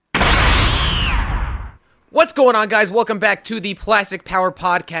What's going on, guys? Welcome back to the Plastic Power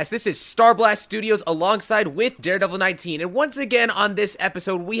Podcast. This is Starblast Studios alongside with Daredevil 19. And once again on this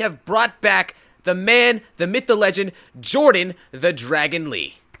episode, we have brought back the man, the myth, the legend, Jordan the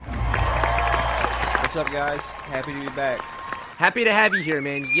Dragonlee. What's up, guys? Happy to be back. Happy to have you here,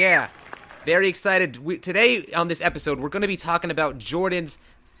 man. Yeah, very excited. Today on this episode, we're going to be talking about Jordan's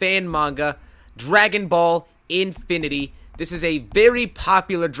fan manga, Dragon Ball Infinity. This is a very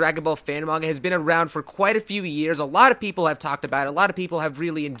popular Dragon Ball fan manga. It has been around for quite a few years. A lot of people have talked about it. A lot of people have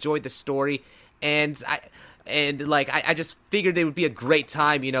really enjoyed the story. And I just figured it would be a great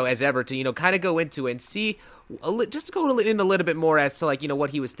time, as ever, to, kind of go into it and see, just to go in a little bit more as to,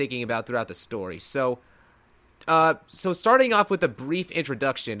 what he was thinking about throughout the story. So starting off with a brief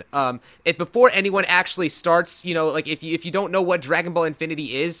introduction, if before anyone actually starts, if you don't know what Dragon Ball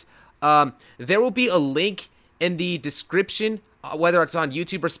Infinity is, there will be a link in the description, whether it's on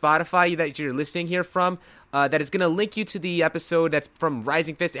YouTube or Spotify that you're listening here from, that is going to link you to the episode that's from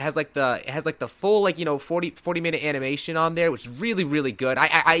Rising Fist. It has the full 40 minute animation on there, which is really, really good.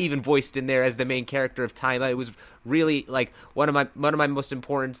 I even voiced in there as the main character of Time. It was really one of my most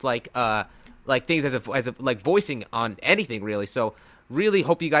important things as a voicing on anything, really. So really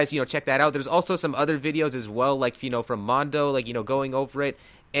hope you guys check that out. There's also some other videos as well, from Mondo, going over it.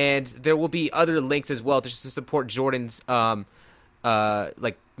 And there will be other links as well to support Jordan's,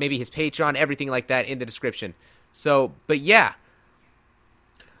 maybe his Patreon, everything like that in the description. So, but yeah.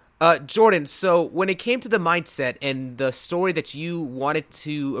 Jordan, so when it came to the mindset and the story that you wanted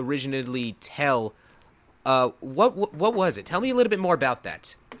to originally tell, what was it? Tell me a little bit more about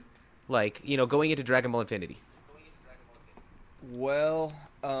that. Going into Dragon Ball Infinity. Well,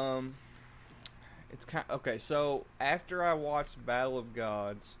 it's kind of, okay, so after I watched Battle of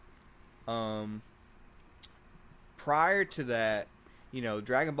Gods, prior to that,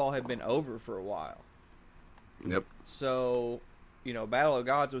 Dragon Ball had been over for a while. Yep. So, Battle of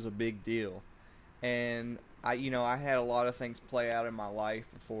Gods was a big deal. And I had a lot of things play out in my life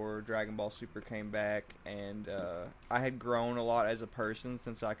before Dragon Ball Super came back, and I had grown a lot as a person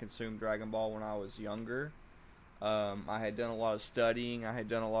since I consumed Dragon Ball when I was younger. I had done a lot of studying, I had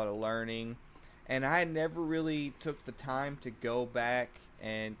done a lot of learning. And I never really took the time to go back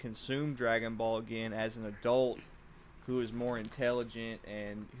and consume Dragon Ball again as an adult who was more intelligent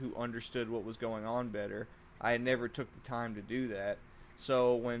and who understood what was going on better. I had never took the time to do that.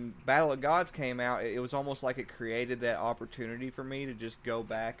 So when Battle of Gods came out, it was almost like it created that opportunity for me to just go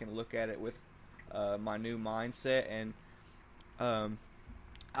back and look at it with my new mindset. And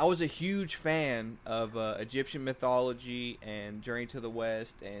I was a huge fan of Egyptian mythology and Journey to the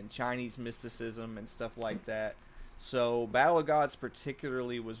West and Chinese mysticism and stuff like that. So Battle of Gods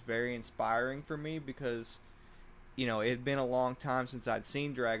particularly was very inspiring for me because, it had been a long time since I'd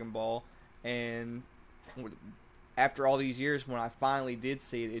seen Dragon Ball. And after all these years, when I finally did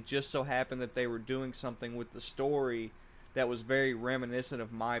see it, it just so happened that they were doing something with the story that was very reminiscent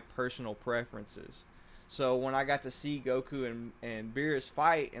of my personal preferences. So when I got to see Goku and Beerus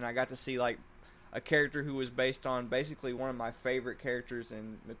fight, and I got to see a character who was based on basically one of my favorite characters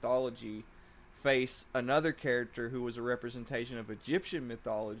in mythology face another character who was a representation of Egyptian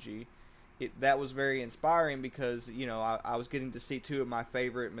mythology, that was very inspiring because, I was getting to see two of my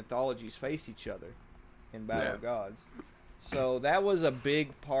favorite mythologies face each other in Battle of Gods. So that was a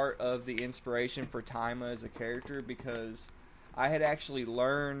big part of the inspiration for Taima as a character because I had actually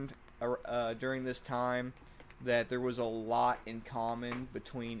learned during this time that there was a lot in common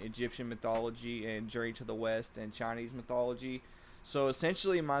between Egyptian mythology and Journey to the West and Chinese mythology. So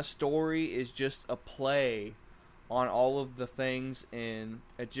essentially my story is just a play on all of the things in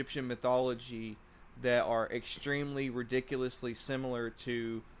Egyptian mythology that are extremely ridiculously similar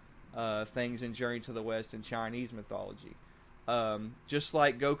to things in Journey to the West and Chinese mythology. Just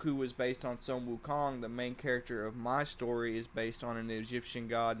like Goku was based on Sun Wukong, the main character of my story is based on an Egyptian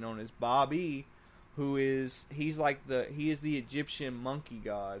god known as Babi, he is the Egyptian monkey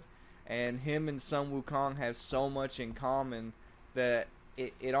god, and him and Sun Wukong have so much in common that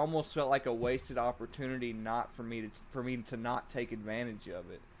it almost felt like a wasted opportunity for me to not take advantage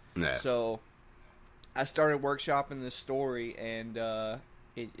of it. Nah. So I started workshopping this story, and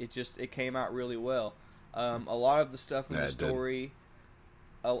it came out really well. A lot of the stuff in the story,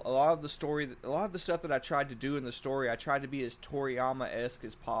 a lot of the stuff that I tried to do in the story, I tried to be as Toriyama-esque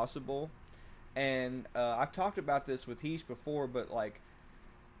as possible. And I've talked about this with Heesh before, but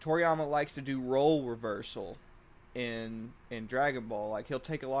Toriyama likes to do role reversal in Dragon Ball. He'll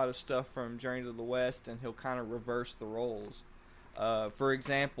take a lot of stuff from Journey to the West and he'll kind of reverse the roles. For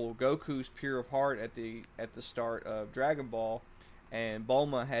example, Goku's pure of heart at the start of Dragon Ball and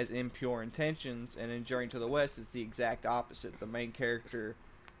Bulma has impure intentions, and in Journey to the West, it's the exact opposite. The main character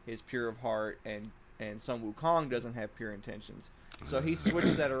is pure of heart, and Sun Wukong doesn't have pure intentions. So he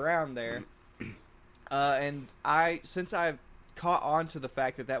switched that around there. And since I've caught on to the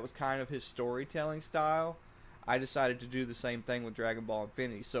fact that was kind of his storytelling style, I decided to do the same thing with Dragon Ball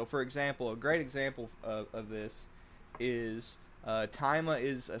Infinity. So, for example, a great example of this is Taima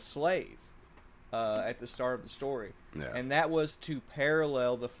is a slave at the start of the story. Yeah. And that was to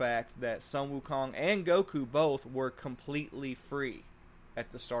parallel the fact that Sun Wukong and Goku both were completely free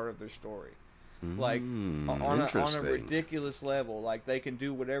at the start of their story. Like, on a ridiculous level. Like, they can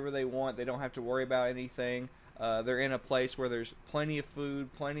do whatever they want. They don't have to worry about anything. They're in a place where there's plenty of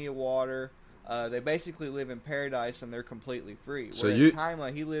food, plenty of water. They basically live in paradise, and they're completely free. So Whereas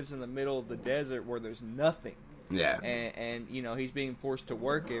Taima, he lives in the middle of the desert where there's nothing. Yeah. And you know, he's being forced to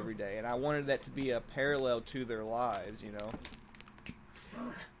work every day. And I wanted that to be a parallel to their lives, you know.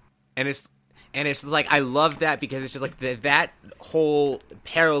 And it's like, I love that because it's just like that whole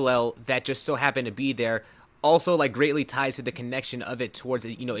parallel that just so happened to be there also like greatly ties to the connection of it towards,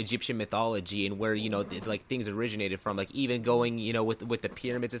 you know, Egyptian mythology and where, you know, like things originated from, like even going, you know, with the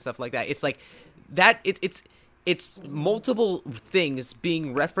pyramids and stuff like that. It's like that it's multiple things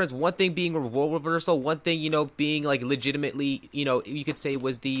being referenced, one thing being a role reversal, one thing, you know, being like legitimately, you know, you could say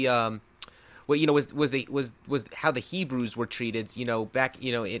was the what, you know, was how the Hebrews were treated, you know, back,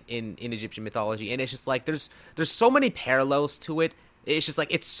 you know, in Egyptian mythology. And it's just like there's so many parallels to it. It's just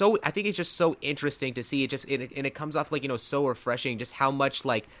like, I think it's just so interesting to see it just, and it comes off like, you know, so refreshing just how much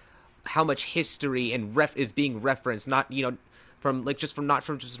history and is being referenced, not, you know, not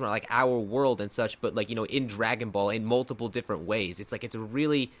from like our world and such, but like, you know, in Dragon Ball in multiple different ways. It's like, it's a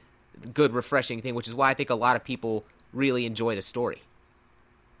really good, refreshing thing, which is why I think a lot of people really enjoy the story.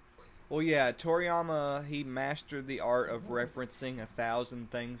 Well, yeah, Toriyama, he mastered the art of referencing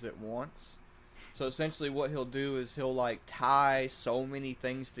 1,000 things at once. So essentially what he'll do is he'll like tie so many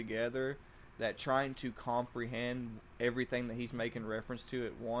things together that trying to comprehend everything that he's making reference to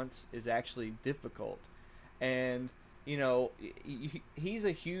at once is actually difficult. And you know, he's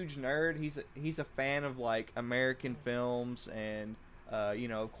a huge nerd. He's a fan of like American films and you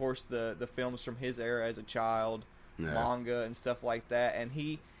know, of course the films from his era as a child, manga and stuff like that. And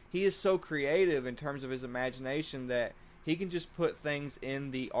he is so creative in terms of his imagination that he can just put things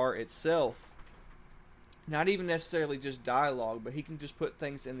in the art itself. Not even necessarily just dialogue, but he can just put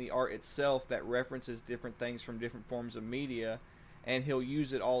things in the art itself that references different things from different forms of media, and he'll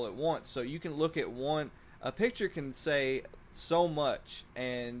use it all at once. So you can look at a picture can say so much,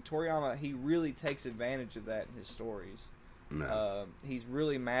 and Toriyama, he really takes advantage of that in his stories. No. He's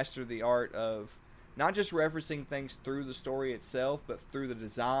really mastered the art of not just referencing things through the story itself, but through the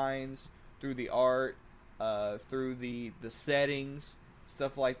designs, through the art, through the settings,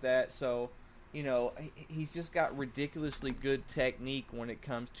 stuff like that. So, you know, he's just got ridiculously good technique when it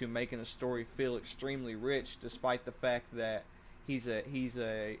comes to making a story feel extremely rich, despite the fact that he's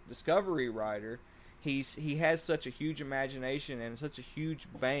a discovery writer. He has such a huge imagination and such a huge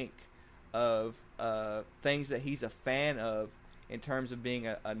bank of things that he's a fan of in terms of being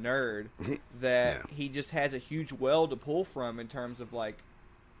a nerd that he just has a huge well to pull from in terms of like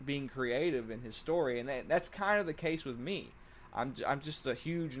being creative in his story. And that's kind of the case with me. I'm just a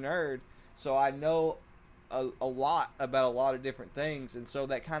huge nerd. So I know a lot about a lot of different things, and so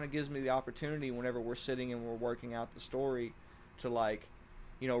that kind of gives me the opportunity whenever we're sitting and we're working out the story to, like,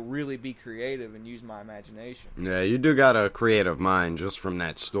 you know, really be creative and use my imagination. Yeah, you do got a creative mind just from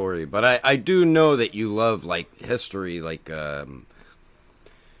that story, but I do know that you love, like, history, like,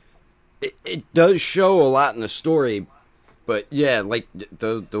 it does show a lot in the story, but yeah, like,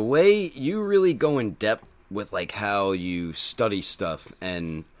 the way you really go in depth with, like, how you study stuff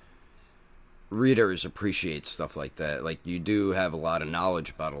and readers appreciate stuff like that. Like, you do have a lot of knowledge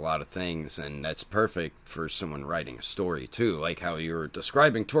about a lot of things, and that's perfect for someone writing a story too. Like how you're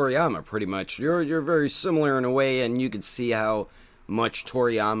describing Toriyama, pretty much. You're very similar in a way, and you can see how much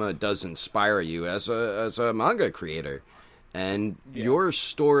Toriyama does inspire you as a manga creator. And your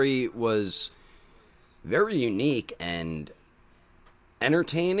story was very unique and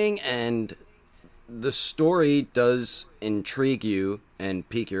entertaining, and the story does intrigue you and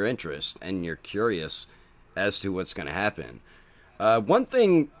pique your interest, and you're curious as to what's going to happen. One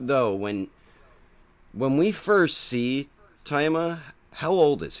thing, though, when we first see Taima, how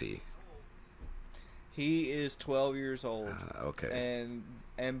old is he? He is 12 years old. Okay.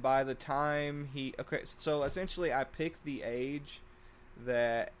 And by the time so essentially I picked the age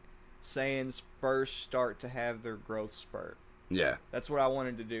that Saiyans first start to have their growth spurt. Yeah. That's what I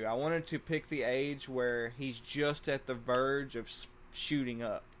wanted to do. I wanted to pick the age where he's just at the verge of shooting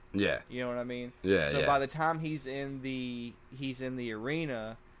up. Yeah. You know what I mean? Yeah. So by the time he's in the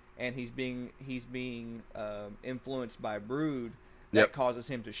arena and he's being influenced by Brood, that causes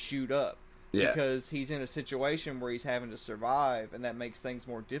him to shoot up. Yeah. Because he's in a situation where he's having to survive, and that makes things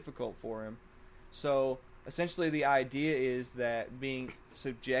more difficult for him. So essentially the idea is that being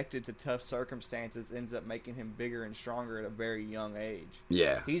subjected to tough circumstances ends up making him bigger and stronger at a very young age.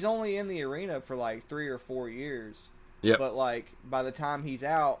 Yeah. He's only in the arena for like 3 or 4 years. Yep. But like by the time he's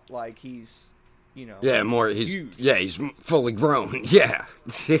out, like he's, you know, he's huge. Yeah, he's fully grown. Yeah.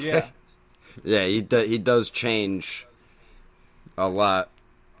 Yeah. Yeah, he does change a lot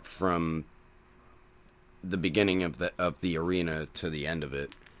from the beginning of the arena to the end of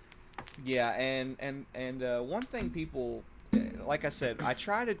it. Yeah, and one thing people, like I said, I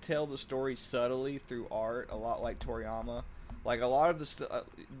try to tell the story subtly through art, a lot like Toriyama. Like a lot of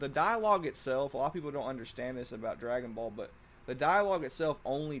the dialogue itself, a lot of people don't understand this about Dragon Ball, but the dialogue itself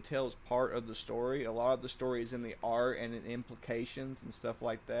only tells part of the story. A lot of the story is in the art and in implications and stuff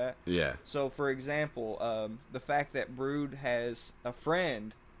like that. Yeah. So, for example, the fact that Brood has a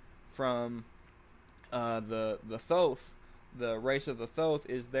friend from the Thoth, the race of the Thoth,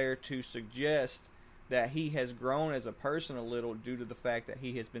 is there to suggest that he has grown as a person a little due to the fact that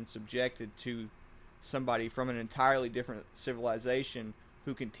he has been subjected to somebody from an entirely different civilization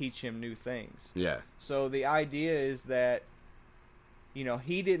who can teach him new things. Yeah. So the idea is that, you know,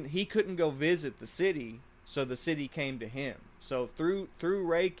 he couldn't go visit the city, so the city came to him. So through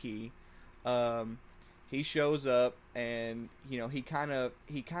Reiki, he shows up, and you know he kind of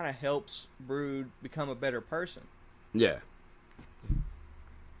helps Brood become a better person. Yeah.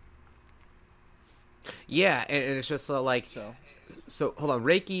 Yeah, and it's just like so. Hold on,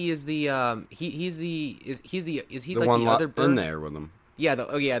 Reiki is the is he the like one the other bird in there with him? Yeah,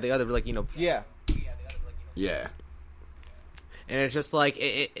 the other, like, you know. Yeah. Yeah. And it's just like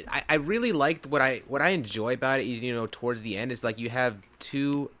I really liked what I enjoy about it is, you know, towards the end is like you have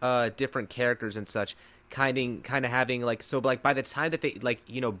two different characters and such kind of having like, so like by the time that they, like,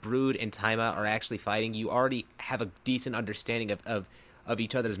 you know, Brood and Taima are actually fighting, you already have a decent understanding of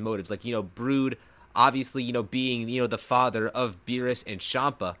each other's motives. Like, you know, Brood obviously, you know, being, you know, the father of Beerus and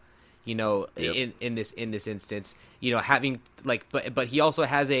Champa, you know, yep. in this instance, you know, having like, but he also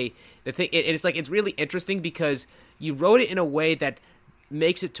has the thing. It's like, it's really interesting because you wrote it in a way that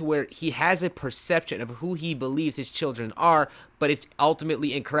makes it to where he has a perception of who he believes his children are, but it's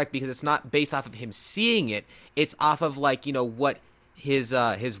ultimately incorrect because it's not based off of him seeing it. It's off of, like, you know, what his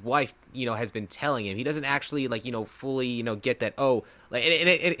wife, you know, has been telling him. He doesn't actually, like, you know, fully, you know, get that. Oh, like, and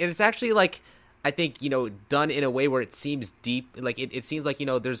it's actually, like, I think, you know, done in a way where it seems deep. Like, it seems like, you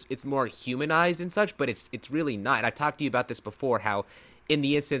know, it's more humanized and such, but it's really not. And I talked to you about this before, how in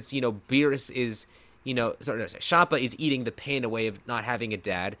the instance, you know, Beerus is, you know, Champa is eating the pain away of not having a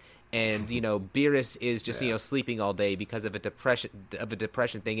dad, and, you know, Beerus is just, you know, sleeping all day because of a depression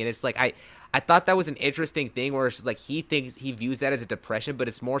thing. And it's like, I thought that was an interesting thing where it's just like he views that as a depression, but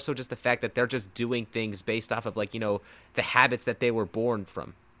it's more so just the fact that they're just doing things based off of, like, you know, the habits that they were born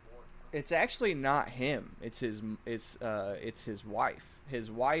from. It's actually not him. It's his wife.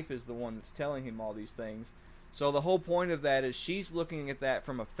 His wife is the one that's telling him all these things. So the whole point of that is she's looking at that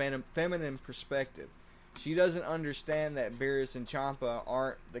from a feminine perspective. She doesn't understand that Beerus and Champa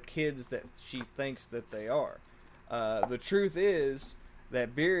aren't the kids that she thinks that they are. The truth is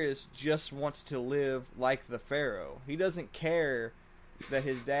that Beerus just wants to live like the Pharaoh. He doesn't care that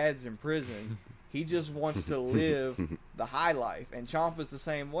his dad's in prison. He just wants to live the high life. And Champa's the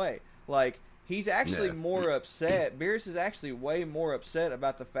same way. Like, he's actually more upset. Beerus is actually way more upset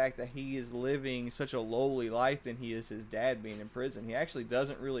about the fact that he is living such a lowly life than he is his dad being in prison. He actually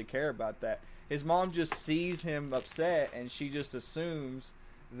doesn't really care about that. His mom just sees him upset, and she just assumes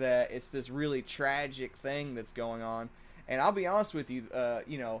that it's this really tragic thing that's going on. And I'll be honest with you,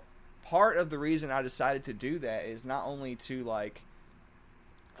 you know, part of the reason I decided to do that is not only to, like,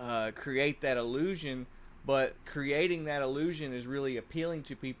 create that illusion, but creating that illusion is really appealing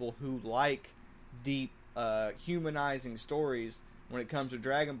to people who like deep, humanizing stories when it comes to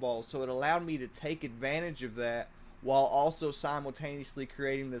Dragon Ball. So it allowed me to take advantage of that while also simultaneously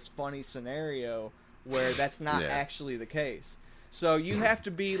creating this funny scenario where that's not actually the case. So you have to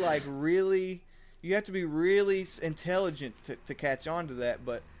be, like, really intelligent to catch on to that,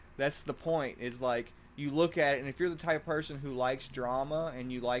 but that's the point, is, like, you look at it, and if you're the type of person who likes drama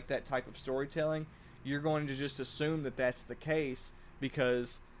and you like that type of storytelling, you're going to just assume that that's the case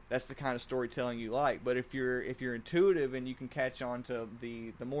because that's the kind of storytelling you like. But if you're intuitive and you can catch on to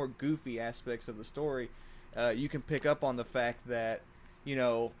the more goofy aspects of the story, you can pick up on the fact that,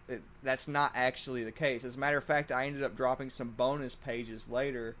 that's not actually the case. As a matter of fact, I ended up dropping some bonus pages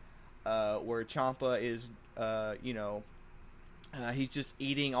later where Champa is, he's just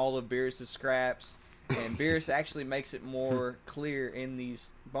eating all of Beerus' scraps, and Beerus actually makes it more clear in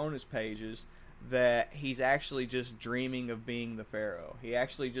these bonus pages that he's actually just dreaming of being the Pharaoh. He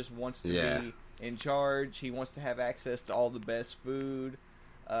actually just wants to be in charge. He wants to have access to all the best food.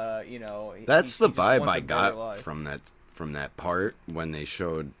 That's the vibe I got from that part when they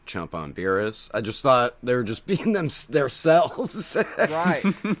showed Champa and Beerus. I just thought they were just being themselves. Right.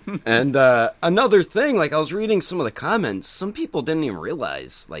 And another thing, like I was reading some of the comments, some people didn't even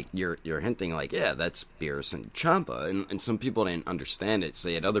realize, like you're hinting like, yeah, that's Beerus and Champa, and some people didn't understand it. So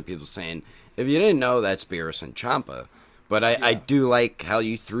you had other people saying, if you didn't know, that's Beerus and Champa. But I do like how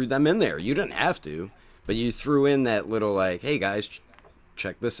you threw them in there. You didn't have to, but you threw in that little like, hey guys,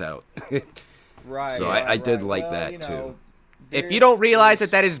 check this out. Right. So I did like that too. If you don't realize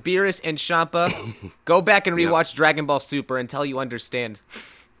that is Beerus and Champa, go back and rewatch Dragon Ball Super until you understand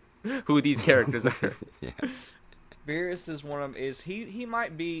who these characters are. Beerus is he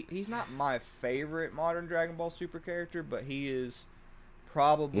might be, he's not my favorite modern Dragon Ball Super character, but he is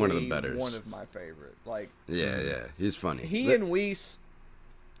probably one of the better. One of my favorite. Like, yeah, he's funny. He and Whis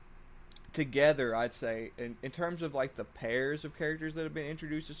together, I'd say, in terms of like the pairs of characters that have been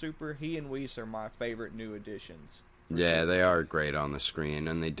introduced to Super, he and Whis are my favorite new additions. Yeah, they are great on the screen,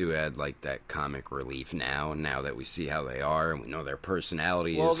 and they do add like that comic relief now that we see how they are and we know their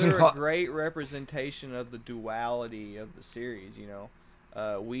personality well, is. Well, they're a great representation of the duality of the series,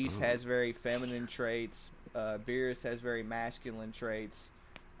 Whis has very feminine traits, Beerus has very masculine traits.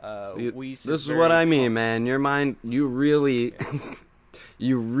 This is what I mean, man. Your mind, you really...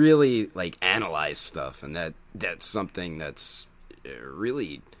 You really like analyze stuff, and that's something that's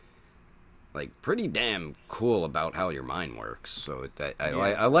really like pretty damn cool about how your mind works. So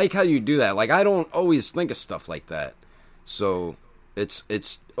I like how you do that. Like I don't always think of stuff like that, so it's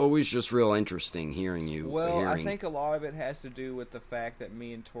always just real interesting hearing you. Well, I think a lot of it has to do with the fact that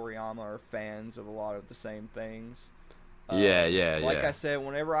me and Toriyama are fans of a lot of the same things. Like I said,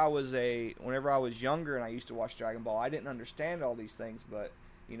 whenever I was younger and I used to watch Dragon Ball, I didn't understand all these things, but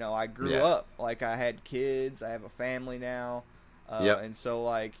I grew up. Like I had kids, I have a family now, and so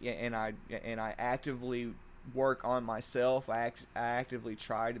like, and I actively work on myself. I actively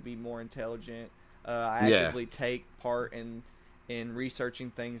try to be more intelligent. I actively take part in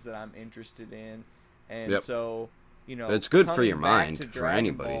researching things that I'm interested in, and so it's good for your mind, for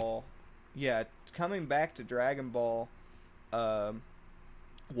anybody. Coming back to Dragon Ball.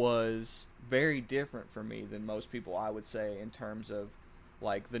 Was very different for me than most people, I would say, in terms of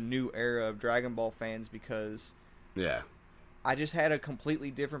like the new era of Dragon Ball fans, because I just had a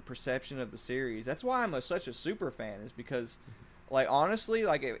completely different perception of the series. That's why I'm such a Super fan, is because like honestly,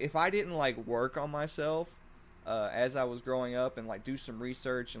 like if I didn't like work on myself as I was growing up and like do some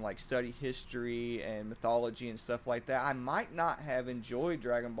research and like study history and mythology and stuff like that, I might not have enjoyed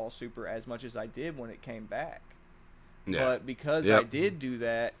Dragon Ball Super as much as I did when it came back. Yeah. But because I did do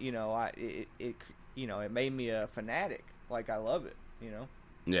that, it made me a fanatic. Like I love it,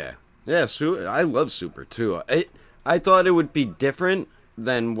 Yeah. So I love Super too. I thought it would be different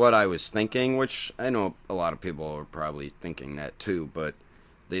than what I was thinking, which I know a lot of people are probably thinking that too. But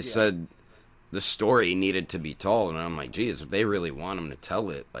they said the story needed to be told, and I'm like, geez, if they really want them to tell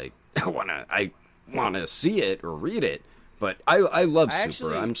it, like I want to see it or read it. But I love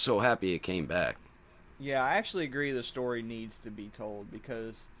Super. I'm so happy it came back. Yeah, I actually agree the story needs to be told,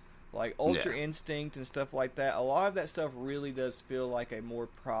 because like Ultra Instinct and stuff like that, a lot of that stuff really does feel like a more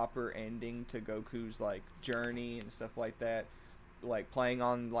proper ending to Goku's like journey and stuff like that, like playing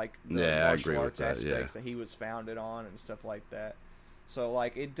on like the martial arts aspects that he was founded on and stuff like that. So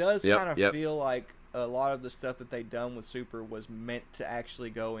like it does kind of feel like a lot of the stuff that they done with Super was meant to actually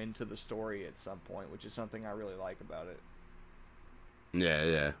go into the story at some point, which is something I really like about it.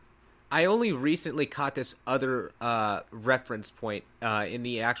 Yeah. I only recently caught this other reference point in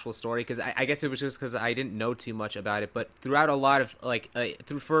the actual story, because I guess it was just because I didn't know too much about it. But throughout a lot of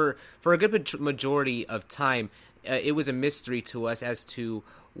for a good majority of time, it was a mystery to us as to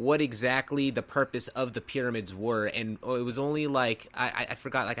what exactly the purpose of the pyramids were, and it was only like I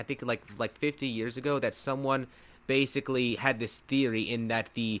forgot, like I think like 50 years ago that someone basically had this theory in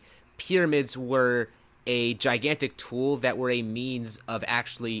that the pyramids were a gigantic tool that were a means of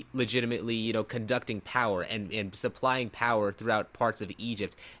actually legitimately, conducting power and supplying power throughout parts of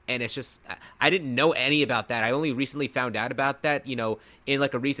Egypt. And it's just, I didn't know any about that. I only recently found out about that, in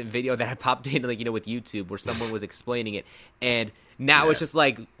like a recent video that I popped in, like, with YouTube, where someone was explaining it. And now it's just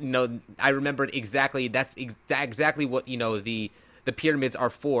like, I remembered exactly, that's exactly what, the pyramids are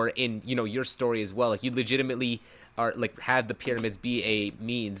for in, you know, your story as well. Like, you legitimately are like have the pyramids be a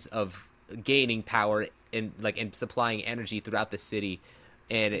means of gaining power and like and supplying energy throughout the city,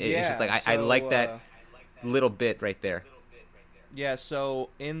 and it's just like I like that little bit right there. Yeah, so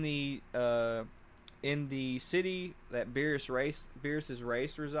in the city that Beerus's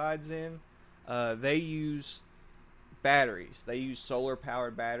race resides in, they use batteries. They use solar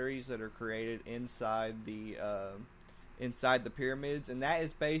powered batteries that are created inside the pyramids, and that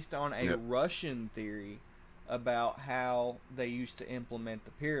is based on a Russian theory about how they used to implement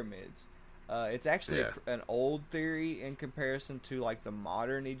the pyramids. It's actually an old theory in comparison to like the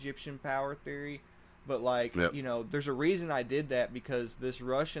modern Egyptian power theory. But, like, you know, there's a reason I did that, because this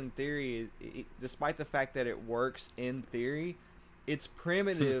Russian theory, despite the fact that it works in theory, it's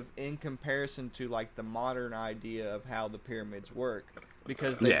primitive in comparison to, like, the modern idea of how the pyramids work,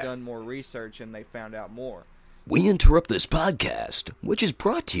 because they've done more research and they found out more. We interrupt this podcast, which is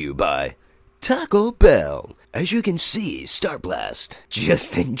brought to you by Taco Bell. As you can see, Star Blast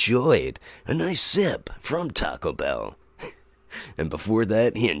just enjoyed a nice sip from Taco Bell. And before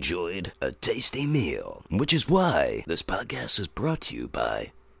that, he enjoyed a tasty meal, which is why this podcast is brought to you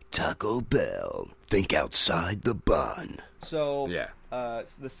by Taco Bell. Think outside the bun. So,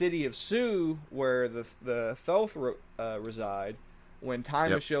 the city of Su, where the Thoth reside, when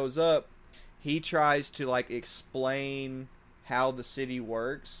Timer shows up, he tries to, like, explain how the city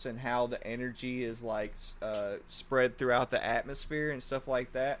works and how the energy is, like, spread throughout the atmosphere and stuff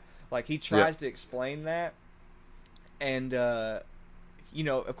like that. Like, he tries to explain that. And, you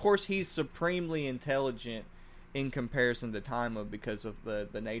know, of course, he's supremely intelligent in comparison to Taima because of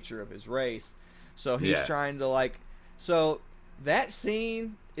the nature of his race. So he's trying to, like... So that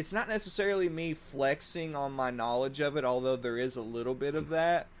scene, it's not necessarily me flexing on my knowledge of it, although there is a little bit of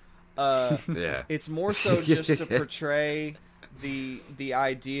that. It's more so just to portray the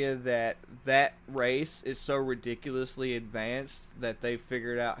idea that race is so ridiculously advanced that they've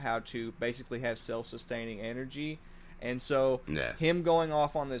figured out how to basically have self-sustaining energy. And so him going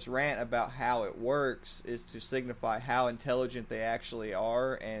off on this rant about how it works is to signify how intelligent they actually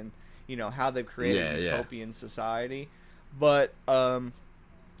are, and, you know, how they've created a utopian society. But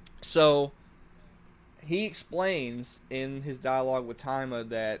so he explains in his dialogue with Taima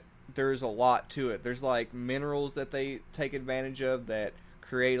that there's a lot to it. There's, like, minerals that they take advantage of that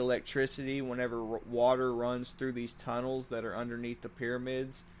create electricity whenever water runs through these tunnels that are underneath the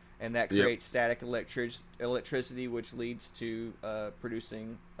pyramids. And that creates static electricity, which leads to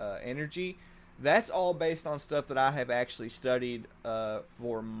producing energy. That's all based on stuff that I have actually studied for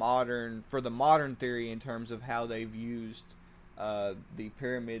the modern theory in terms of how they've used the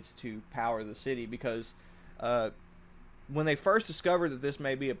pyramids to power the city. Because when they first discovered that this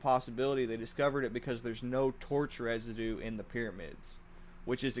may be a possibility, they discovered it because there's no torch residue in the pyramids,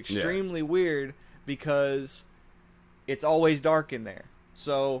 which is extremely weird because it's always dark in there.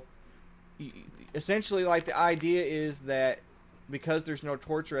 So, essentially, like, the idea is that because there's no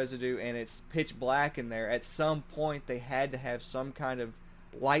torch residue and it's pitch black in there, at some point they had to have some kind of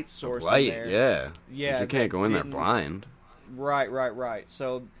light source in there. You can't go in there blind. Right.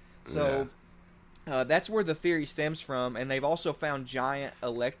 So that's where the theory stems from, and they've also found giant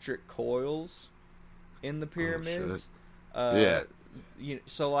electric coils in the pyramids.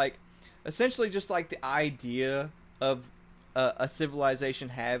 So, like, essentially just, like, the idea of a civilization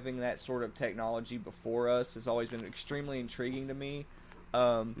having that sort of technology before us has always been extremely intriguing to me.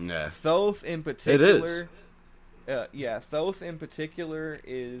 Thoth in particular, Thoth in particular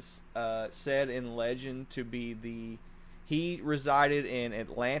is said in legend to be he resided in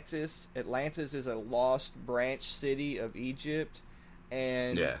Atlantis. Atlantis is a lost branch city of Egypt,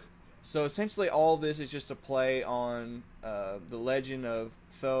 and so essentially all this is just a play on the legend of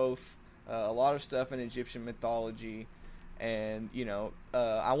Thoth, a lot of stuff in Egyptian mythology. And, you know,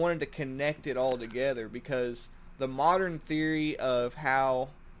 I wanted to connect it all together because the modern theory of how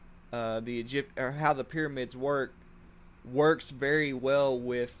how the pyramids works very well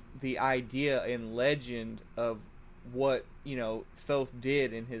with the idea and legend of what, you know, Thoth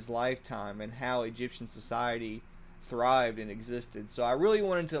did in his lifetime and how Egyptian society thrived and existed. So I really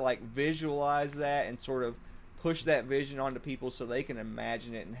wanted to, like, visualize that and sort of push that vision onto people so they can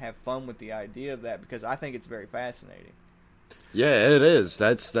imagine it and have fun with the idea of that, because I think it's very fascinating. Yeah, it is.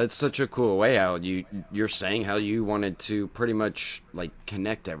 That's such a cool way how you're saying how you wanted to pretty much, like,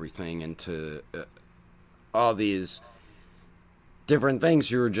 connect everything into all these different things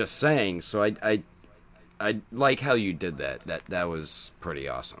you were just saying. So I like how you did that. That was pretty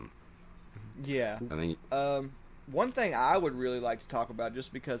awesome. Yeah. I think one thing I would really like to talk about,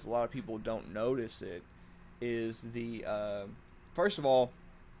 just because a lot of people don't notice it, is the first of all,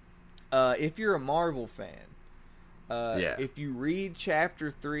 if you're a Marvel fan, if you read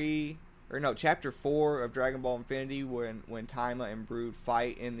chapter 4 of Dragon Ball Infinity, when Taima and Brood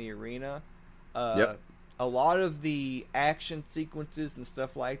fight in the arena, a lot of the action sequences and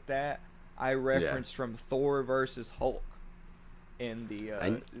stuff like that I referenced from Thor versus Hulk. In the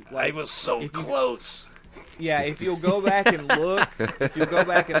I was so close. Yeah, if you'll go back and look,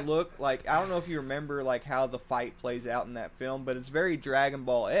 like, I don't know if you remember like how the fight plays out in that film, but it's very Dragon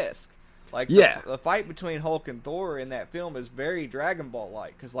Ball-esque. Like, the fight between Hulk and Thor in that film is very Dragon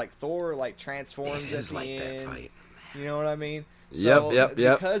Ball-like, because like Thor like transforms at the end. That fight. You know what I mean? So, yep.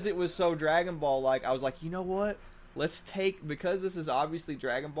 Because it was so Dragon Ball-like, I was like, you know what? Because this is obviously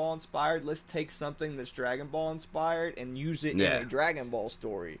Dragon Ball inspired, let's take something that's Dragon Ball inspired and use it in a Dragon Ball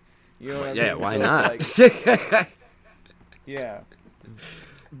story. You know what I mean? Yeah, why not? Yeah.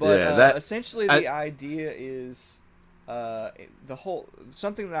 But essentially the idea is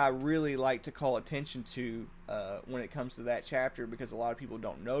something that I really like to call attention to when it comes to that chapter, because a lot of people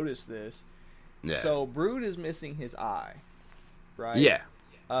don't notice this. Yeah. So Brood is missing his eye, right? Yeah.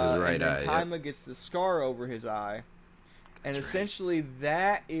 And then Taima gets the scar over his eye, and essentially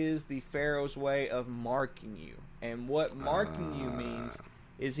that is the Pharaoh's way of marking you. And what marking you means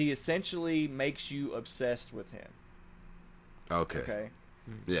is he essentially makes you obsessed with him. Okay.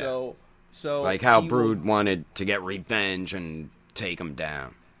 Yeah. So like how Brood wanted to get revenge and take him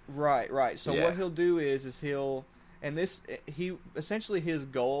down. Right. So what he'll do is he essentially his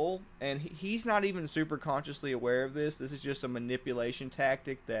goal, and he's not even super consciously aware of this. This is just a manipulation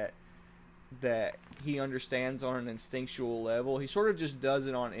tactic that he understands on an instinctual level. He sort of just does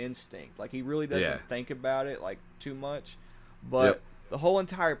it on instinct. Like, he really doesn't think about it like too much. But the whole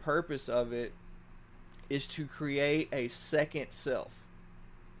entire purpose of it is to create a second self.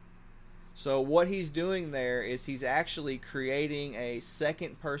 So what he's doing there is he's actually creating a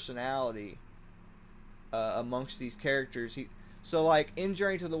second personality amongst these characters. So like in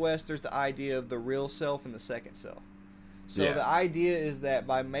Journey to the West, there's the idea of the real self and the second self. So the idea is that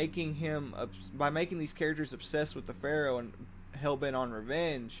by making these characters obsessed with the Pharaoh and hell-bent on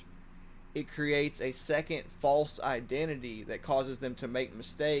revenge, it creates a second false identity that causes them to make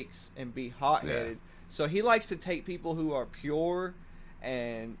mistakes and be hot-headed. So he likes to take people who are pure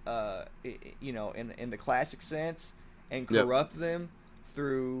and in the classic sense, and corrupt them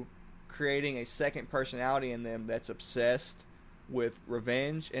through creating a second personality in them that's obsessed with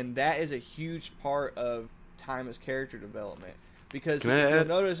revenge. And that is a huge part of Taima's character development, because you'll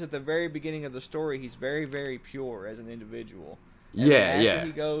notice at the very beginning of the story he's very, very pure as an individual.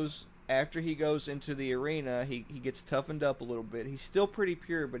 And after he goes into the arena, he gets toughened up a little bit. He's still pretty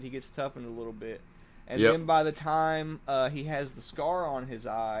pure, but he gets toughened a little bit. And then by the time he has the scar on his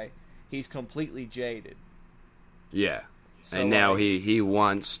eye, he's completely jaded. Yeah. So and now he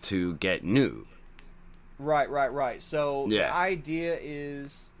wants to get Noob. Right. So the idea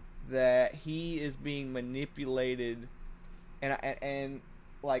is that he is being manipulated, and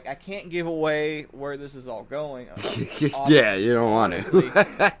like, I can't give away where this is all going. Yeah, you don't want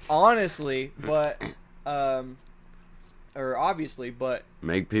to. Honestly, but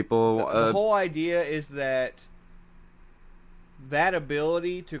make people. The whole idea is that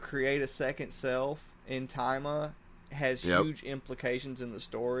ability to create a second self in Taima has huge implications in the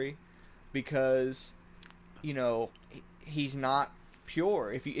story, because he's not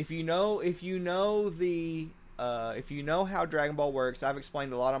pure. If you know how Dragon Ball works, I've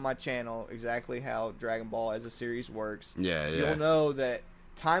explained a lot on my channel exactly how Dragon Ball as a series works. You'll know that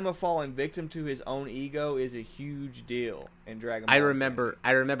Taima falling victim to his own ego is a huge deal in Dragon Ball. I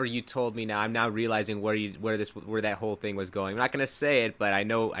remember you told me. Now I'm now realizing where that whole thing was going. I'm not gonna say it, but I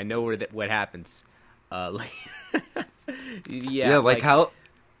know what happens. Like how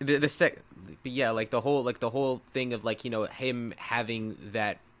the whole thing of him having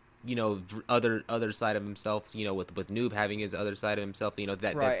that other side of himself, with Noob having his other side of himself, that's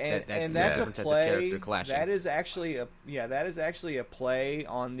different sets of character clashing. That is actually a play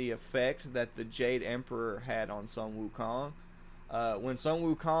on the effect that the Jade Emperor had on Sun Wukong. When Sun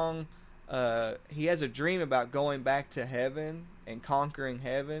Wukong he has a dream about going back to heaven and conquering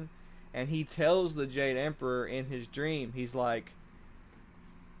heaven, and he tells the Jade Emperor in his dream, he's like,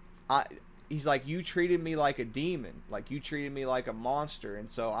 you treated me like a demon, like you treated me like a monster, and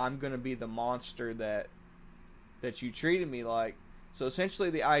so I'm gonna be the monster that you treated me like. So essentially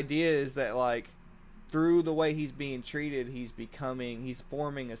the idea is that, like, through the way he's being treated, he's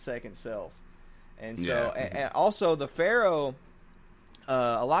forming a second self. And so and also the Pharaoh,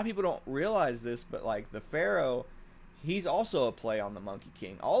 a lot of people don't realize this, but like the Pharaoh, he's also a play on the Monkey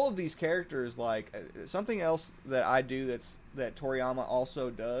King. All of these characters, like something else that I do that Toriyama also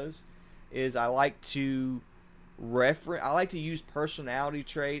does is I like to use personality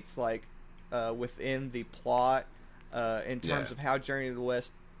traits like within the plot in terms of how Journey to the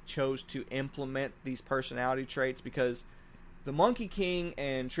West chose to implement these personality traits, because the Monkey King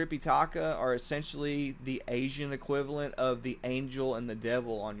and Tripitaka are essentially the Asian equivalent of the angel and the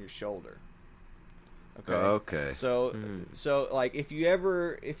devil on your shoulder. Okay. So like if you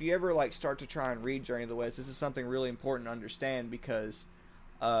ever like start to try and read Journey to the West, this is something really important to understand, because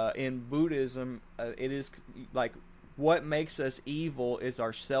in Buddhism, it is like what makes us evil is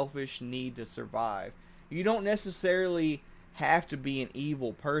our selfish need to survive. You don't necessarily have to be an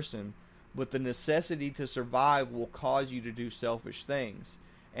evil person, but the necessity to survive will cause you to do selfish things.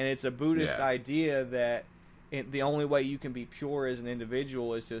 And it's a Buddhist idea that the only way you can be pure as an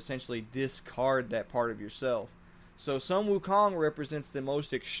individual is to essentially discard that part of yourself. So Sun Wukong represents the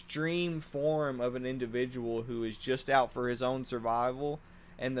most extreme form of an individual who is just out for his own survival,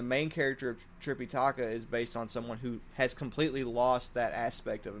 and the main character of Tripitaka is based on someone who has completely lost that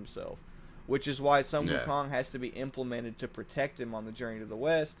aspect of himself, which is why Sun Wukong has to be implemented to protect him on the Journey to the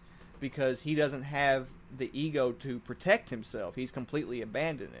West, because he doesn't have the ego to protect himself. He's completely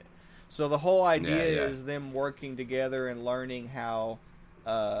abandoned it. So the whole idea is them working together and learning how,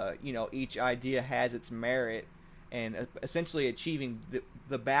 each idea has its merit, and essentially achieving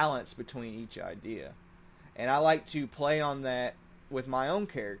the balance between each idea. And I like to play on that with my own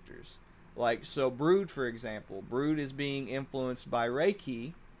characters. Like, so Brood, for example. Brood is being influenced by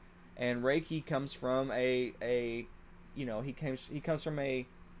Reiki, and Reiki comes from he comes from a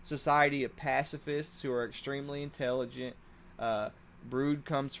society of pacifists who are extremely intelligent. Brood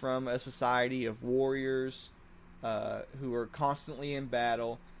comes from a society of warriors who are constantly in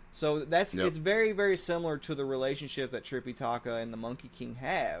battle. So it's very, very similar to the relationship that Tripitaka and the Monkey King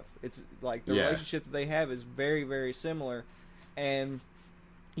have. It's like the relationship that they have is very, very similar. And,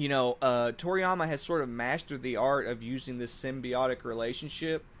 Toriyama has sort of mastered the art of using this symbiotic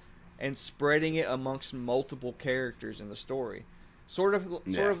relationship and spreading it amongst multiple characters in the story. Sort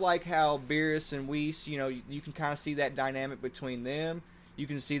of like how Beerus and Whis, you can kind of see that dynamic between them. You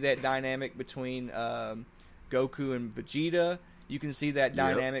can see that dynamic between Goku and Vegeta. You can see that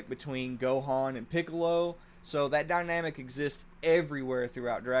dynamic between Gohan and Piccolo. So that dynamic exists everywhere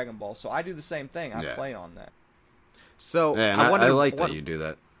throughout Dragon Ball. So I do the same thing. I play on that. So I like that you do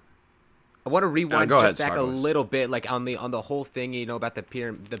that. I want to rewind back a little bit, like on the whole thing, about the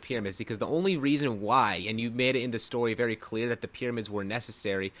pyramids, because the only reason why, and you made it in the story very clear that the pyramids were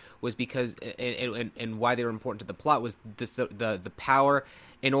necessary, was because and why they were important to the plot was the power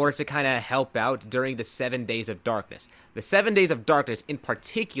in order to kind of help out during the 7 days of darkness. The 7 days of darkness in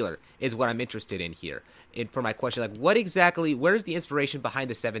particular is what I'm interested in here. And for my question, like, where's the inspiration behind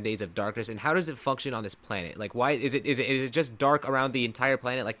the 7 days of darkness, and how does it function on this planet? Like, why is it just dark around the entire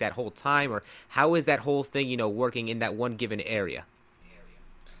planet like that whole time, or how is that whole thing, working in that one given area?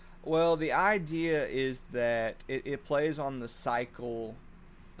 Well, the idea is that it plays on the cycle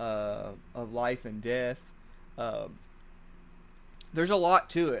of life and death. There's a lot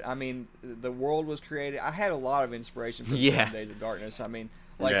to it. I mean, the world was created. I had a lot of inspiration from 7 Days of Darkness. I mean,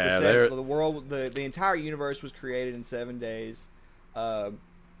 like the world, the entire universe was created in 7 days.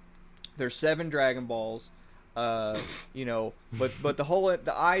 There's 7 Dragon Balls. But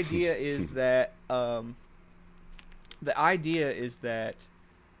the idea is that the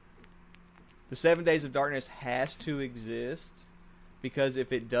 7 Days of Darkness has to exist, because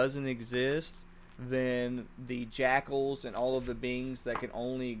if it doesn't exist, then the jackals and all of the beings that can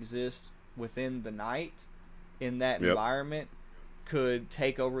only exist within the night in that environment could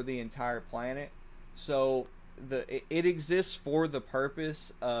take over the entire planet. So it exists for the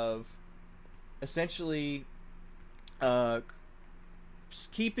purpose of essentially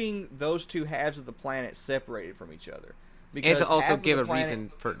keeping those two halves of the planet separated from each other. And to also give a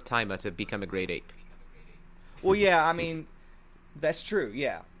reason for Taima to become a great ape. Well, yeah, I mean, that's true,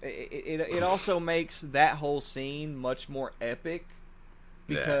 yeah. It also makes that whole scene much more epic,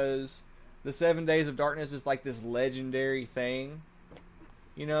 because the 7 Days of Darkness is like this legendary thing.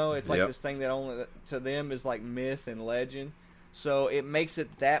 It's like this thing that only to them is like myth and legend. So it makes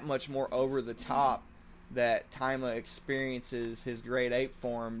it that much more over the top that Taima experiences his great ape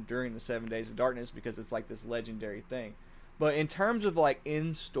form during the 7 Days of Darkness, because it's like this legendary thing. But in terms of like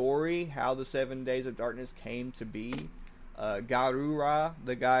in story, how the 7 Days of Darkness came to be, Garura,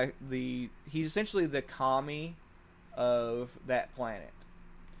 he's essentially the kami of that planet.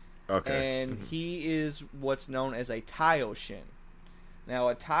 Okay. And he is what's known as a Taioshin. Now,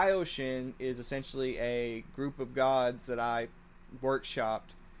 a Taiyoshin is essentially a group of gods that I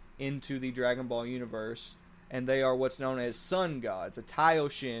workshopped into the Dragon Ball universe, and they are what's known as sun gods. A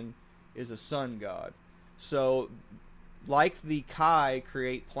Taiyoshin is a sun god. So, like the Kai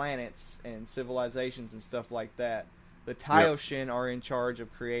create planets and civilizations and stuff like that, the Taiyoshin are in charge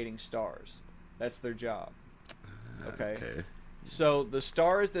of creating stars. That's their job. Okay? So, the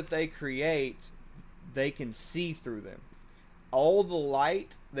stars that they create, they can see through them. All the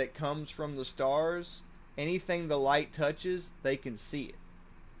light that comes from the stars, anything the light touches, they can see it.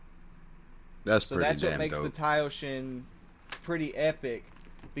 That's so pretty that's what damn makes dope. the Taiyoshin pretty epic,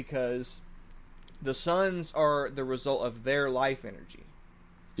 because the suns are the result of their life energy.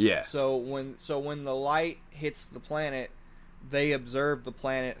 Yeah. So when the light hits the planet, they observe the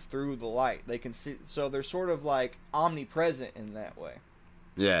planet through the light. They can see, so they're sort of like omnipresent in that way.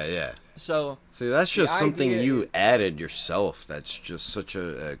 Yeah, yeah. So see, that's just something idea you added yourself. That's just such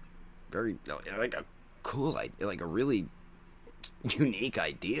a very like a cool idea, like a really unique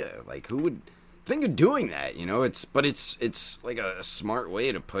idea. Like, who would think of doing that? You know, it's like a smart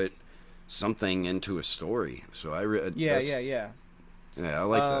way to put something into a story. So I yeah. I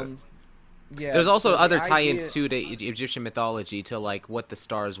like that. Yeah, There's also so the other tie-ins idea- too to Egyptian mythology, to like what the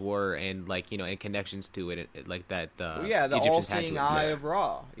stars were, and like, you know, and connections to it, like that. the Egyptians had all-seeing to eye exist. of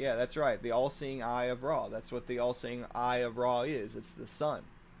Ra. Yeah, that's right. The all-seeing eye of Ra. That's what the all-seeing eye of Ra is. It's the sun,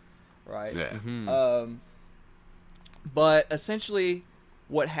 right? Yeah. Mm-hmm. But essentially,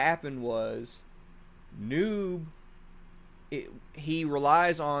 what happened was, Noob, he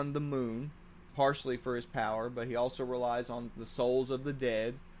relies on the moon, partially for his power, but he also relies on the souls of the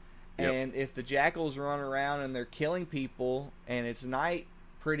dead. Yep. And if the jackals run around and they're killing people, and it's night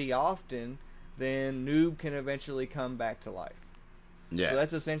pretty often, then Noob can eventually come back to life. Yeah. So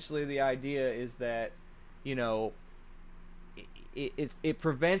that's essentially the idea, is that, you know, it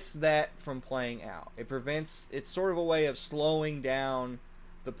prevents that from playing out. It's sort of a way of slowing down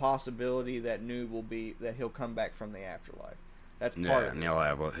the possibility that that he'll come back from the afterlife. That's part of it. And he'll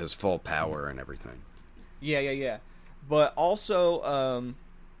have his full power and everything. Yeah. But also,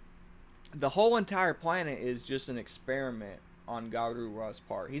 the whole entire planet is just an experiment on Garura's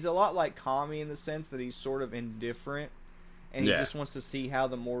part. He's a lot like Kami in the sense that he's sort of indifferent, and he just wants to see how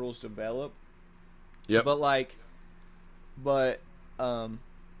the mortals develop. Yep.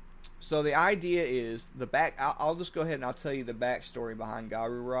 So the idea is I'll just go ahead and I'll tell you the backstory behind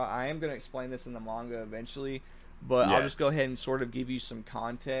Garura. I am going to explain this in the manga eventually, but I'll just go ahead and sort of give you some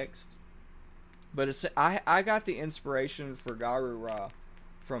context. But I got the inspiration for Garura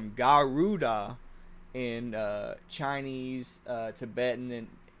from Garuda in Chinese, Tibetan, and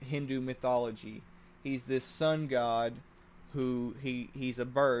Hindu mythology. He's this sun god who he's a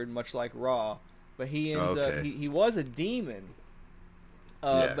bird, much like Ra, but he ends up he was a demon,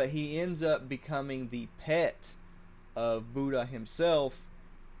 but he ends up becoming the pet of Buddha himself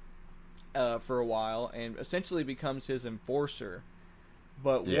for a while, and essentially becomes his enforcer.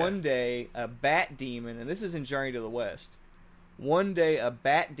 But one day, a bat demon, and this is in Journey to the West. One day, a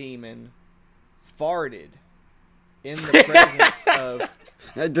bat demon farted in the presence of.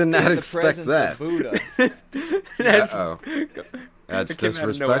 I did not expect that. Of Buddha. That's It came out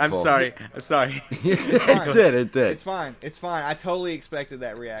of nowhere. disrespectful. I'm sorry. It did. It's fine. I totally expected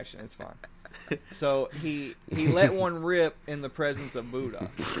that reaction. It's fine. So he let one rip in the presence of Buddha,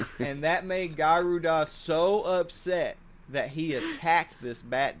 and that made Garuda so upset that he attacked this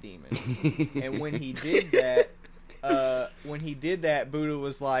bat demon. And when he did that, Buddha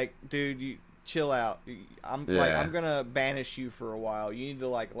was like, "Dude, you chill out. I'm gonna banish you for a while. You need to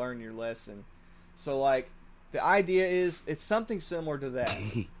like learn your lesson." So like, the idea is it's something similar to that.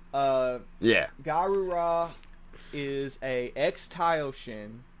 Garura is a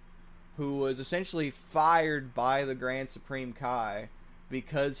ex-Taiyoshin who was essentially fired by the Grand Supreme Kai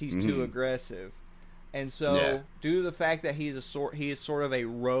because he's too aggressive. And so, due to the fact that he is sort of a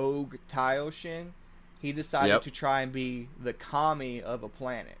rogue Taiyoshin, he decided to try and be the kami of a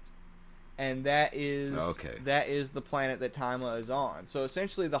planet. And that is the planet that Taima is on. So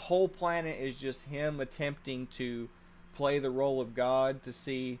essentially the whole planet is just him attempting to play the role of God to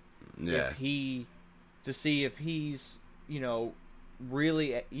see if he's, you know,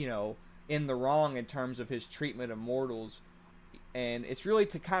 really, you know, in the wrong in terms of his treatment of mortals. And it's really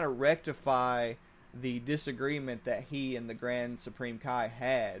to kind of rectify the disagreement that he and the Grand Supreme Kai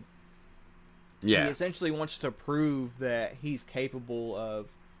had. Yeah. He essentially wants to prove that he's capable of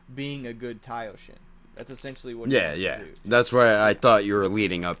being a good Taiyoshin. That's essentially what he wants to do. That's where I thought you were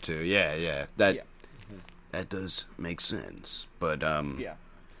leading up to. That does make sense. But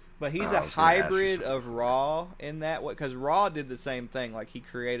But he's I a was gonna ask you hybrid something. of Ra in that way, because Ra did the same thing. Like, he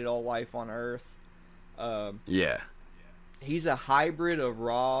created all life on Earth. Yeah. He's a hybrid of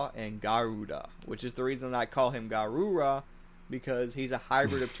Ra and Garuda, which is the reason I call him Garura, because he's a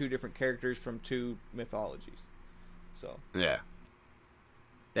hybrid of two different characters from two mythologies. So Yeah.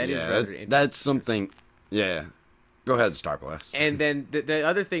 That is Yeah, rather interesting. that's something. Yeah. Go ahead, Starblast. And then the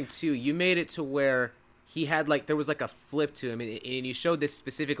other thing too, you made it to where he had like there was like a flip to him, and you showed this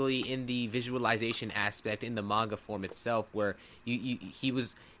specifically in the visualization aspect in the manga form itself, where he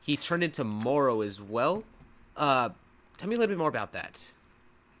turned into Moro as well. Tell me a little bit more about that.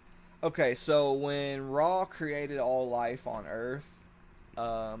 okay, so when Ra created all life on Earth,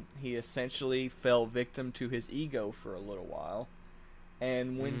 he essentially fell victim to his ego for a little while.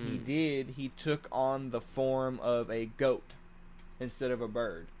 And when he did, he took on the form of a goat instead of a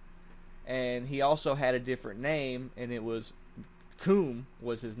bird. And he also had a different name, and it was Kum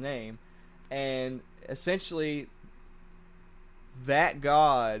was his name. And essentially, that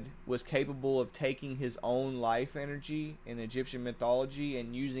god was capable of taking his own life energy in Egyptian mythology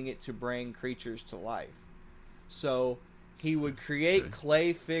and using it to bring creatures to life. So he would create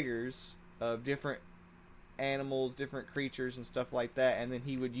clay figures of different animals, different creatures, and stuff like that, and then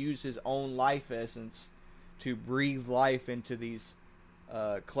he would use his own life essence to breathe life into these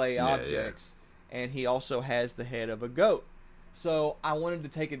clay objects. And he also has the head of a goat. So I wanted to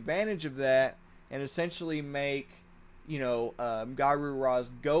take advantage of that and essentially make, Garura's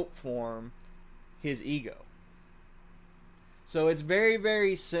goat form his ego. So it's very,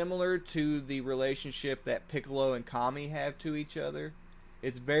 very similar to the relationship that Piccolo and Kami have to each other.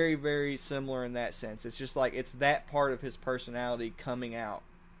 It's very, very similar in that sense. It's just like it's that part of his personality coming out.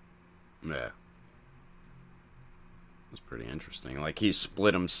 Yeah. That's pretty interesting. Like, he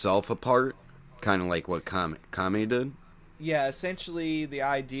split himself apart, kind of like what Kami did. Yeah, essentially the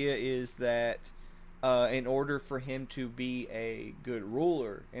idea is that in order for him to be a good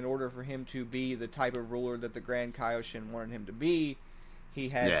ruler, in order for him to be the type of ruler that the Grand Kaioshin wanted him to be, he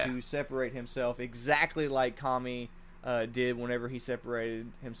had to separate himself exactly like Kami did whenever he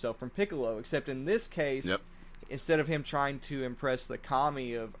separated himself from Piccolo. Except in this case, instead of him trying to impress the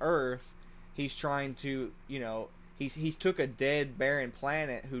Kami of Earth, he's trying to, he's took a dead, barren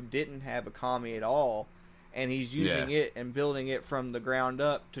planet who didn't have a Kami at all, and he's using it and building it from the ground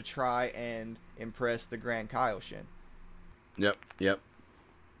up to try and impress the Grand Kaioshin. Yep.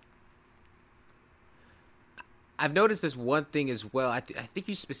 I've noticed this one thing as well. I think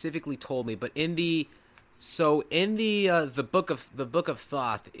you specifically told me, but in the book of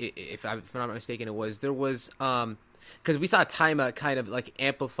Thoth, if I'm not mistaken, there was because we saw Taima kind of like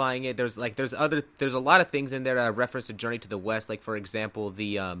amplifying it. There's a lot of things in there that reference to Journey to the West, like for example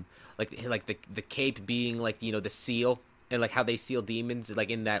the the cape being like the seal, and like how they seal demons, like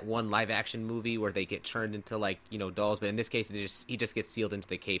in that one live action movie where they get turned into like dolls, but in this case he just gets sealed into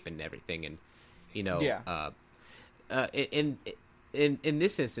the cape and everything, and in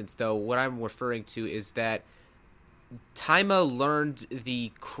this instance though, what I'm referring to is that Taima learned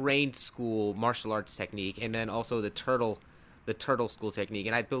the crane school martial arts technique, and then also the turtle school technique.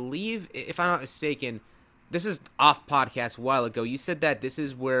 And I believe, if I'm not mistaken, this is off podcast a while ago, you said that this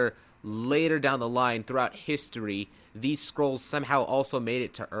is where later down the line throughout history these scrolls somehow also made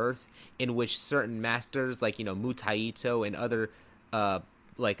it to Earth, in which certain masters like Mutaito and other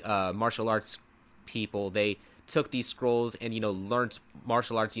martial arts people, they took these scrolls and learned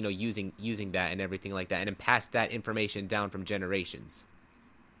martial arts using that and everything like that, and then passed that information down from generations.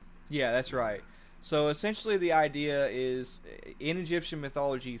 Yeah, that's right. So essentially the idea is, in Egyptian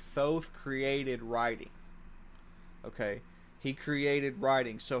mythology, Thoth created writing. Okay, he created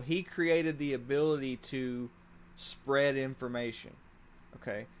writing, so he created the ability to spread information.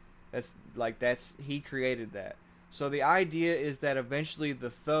 Okay, he created that. So the idea is that eventually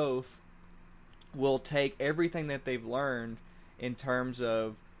the Thoth will take everything that they've learned in terms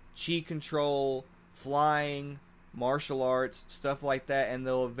of chi control, flying, martial arts, stuff like that, and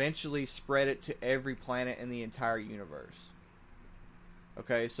they'll eventually spread it to every planet in the entire universe.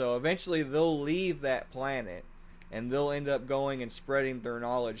 Okay, so eventually they'll leave that planet and they'll end up going and spreading their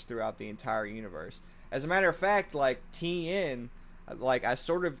knowledge throughout the entire universe. As a matter of fact, like TN, like I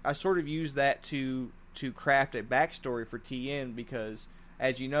sort of use that to craft a backstory for TN, because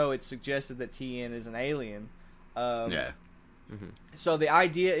as you know, it's suggested that TN is an alien. So the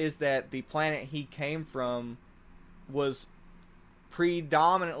idea is that the planet he came from was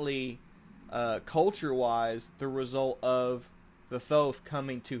predominantly, culture-wise, the result of the Thoth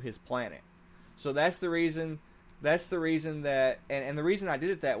coming to his planet. So that's the reason that, and the reason I did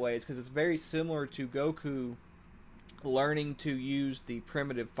it that way is because it's very similar to Goku learning to use the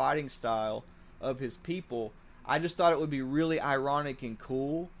primitive fighting style of his people, I just thought it would be really ironic and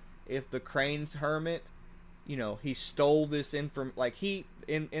cool if the Crane's Hermit, he stole this like he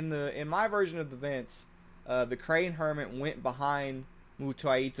in my version of the events, the Crane Hermit went behind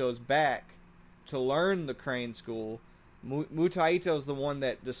Mutaito's back to learn the Crane School. Mutaito's the one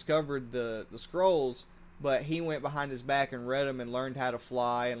that discovered the scrolls, but he went behind his back and read them and learned how to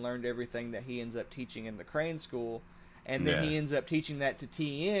fly and learned everything that he ends up teaching in the Crane School. And then he ends up teaching that to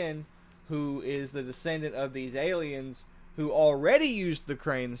Tien, who is the descendant of these aliens who already used the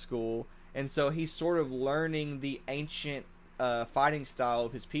Crane School. And so he's sort of learning the ancient fighting style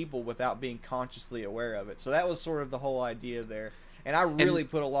of his people without being consciously aware of it. So that was sort of the whole idea there. And I really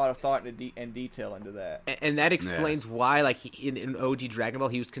put a lot of thought and detail into that. And that explains why, like, in OG Dragon Ball,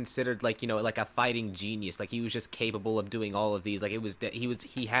 he was considered, like, like a fighting genius. Like, he was just capable of doing all of these. Like,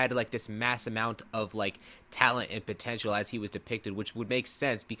 he had, like, this mass amount of, like, talent and potential as he was depicted, which would make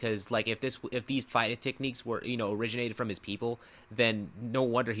sense because, like, if these fighting techniques were, originated from his people, then no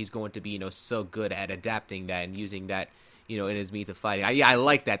wonder he's going to be, so good at adapting that and using that, in his means of fighting. I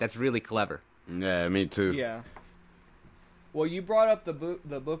like that. That's really clever. Yeah, me too. Yeah. Well, you brought up the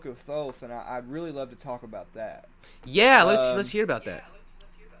Book of Thoth, and I'd really love to talk about that. Yeah, let's hear about that.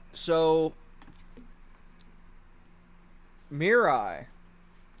 So, Mirai,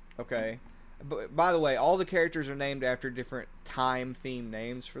 okay. But by the way, all the characters are named after different time-themed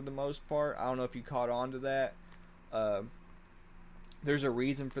names for the most part. I don't know if you caught on to that. There's a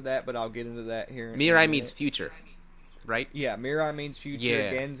reason for that, but I'll get into that here. Mirai means future, right? Yeah, Mirai means future.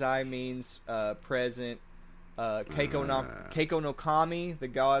 Yeah. Genzai means present. Keiko no Kami, the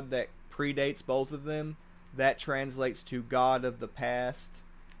god that predates both of them, that translates to god of the past,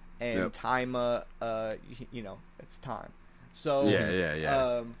 and Taima, it's time. So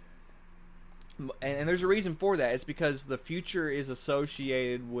yeah. And there's a reason for that. It's because the future is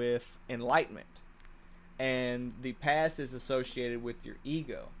associated with enlightenment, and the past is associated with your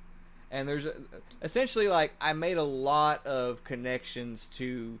ego. And there's essentially, like, I made a lot of connections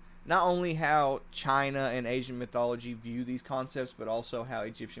to not only how China and Asian mythology view these concepts, but also how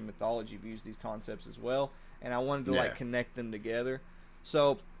Egyptian mythology views these concepts as well. And I wanted to like connect them together.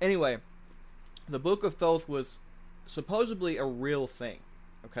 So anyway, the Book of Thoth was supposedly a real thing.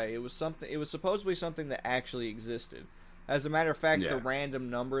 Okay, it was supposedly something that actually existed. As a matter of fact, the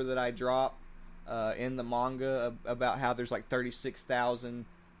random number that I drop in the manga about how there's like 36,000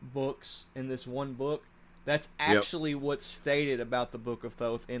 books in this one book, that's actually what's stated about the Book of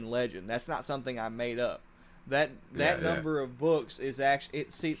Thoth in legend. That's not something I made up. That number of books is actually...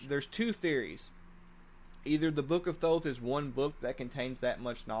 there's two theories. Either the Book of Thoth is one book that contains that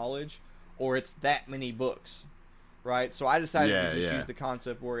much knowledge, or it's that many books. Right? So I decided to just use the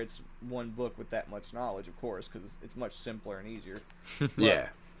concept where it's one book with that much knowledge, of course, because it's much simpler and easier. Yeah.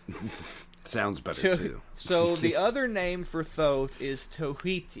 Sounds better, too. So the other name for Thoth is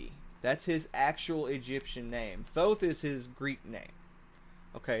Tohiti. That's his actual Egyptian name. Thoth is his Greek name.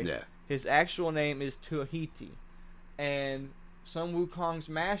 Okay? Yeah. His actual name is Tohiti. And Sun Wukong's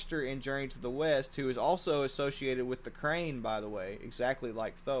master in Journey to the West, who is also associated with the crane, by the way, exactly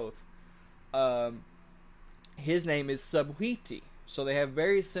like Thoth, his name is Subhuiti. So they have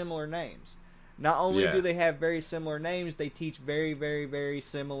very similar names. Not only do they have very similar names, they teach very, very, very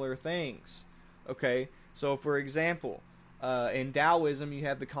similar things. Okay? So, for example... in Taoism, you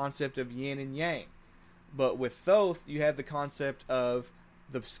have the concept of yin and yang. But with Thoth, you have the concept of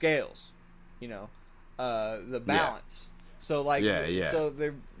the scales. The balance. So, like, so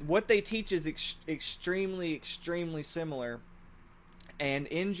what they teach is extremely, extremely similar. And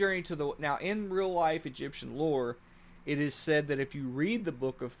in Journey to the... Now, in real-life Egyptian lore, it is said that if you read the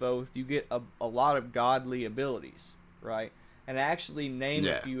Book of Thoth, you get a lot of godly abilities, right? And I actually name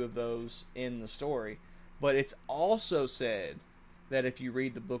a few of those in the story. But it's also said that if you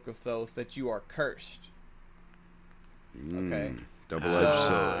read the Book of Thoth, that you are cursed. Okay? Double-edged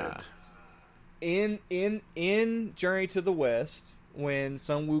sword. In Journey to the West, when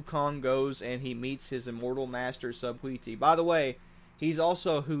Sun Wukong goes and he meets his immortal master, Subhuiti. By the way, he's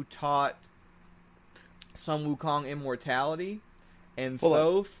also who taught Sun Wukong immortality. And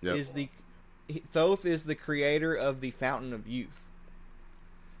Thoth is the creator of the Fountain of Youth.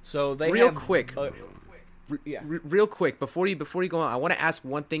 So they real quick before you go on, I want to ask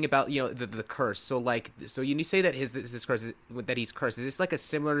one thing about the curse. So you say that his curse that he's cursed. Is this like a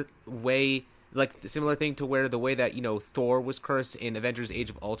similar way, like the similar thing to where the way that Thor was cursed in Avengers: Age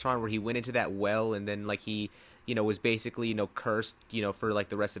of Ultron, where he went into that well and then like he was basically cursed for like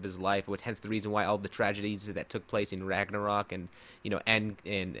the rest of his life, which hence the reason why all the tragedies that took place in Ragnarok and and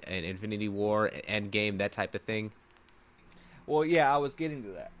Infinity War, Endgame, that type of thing. Well, yeah, I was getting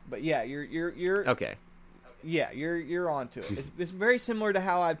to that, but yeah, you're Okay. Yeah, you're onto it. It's very similar to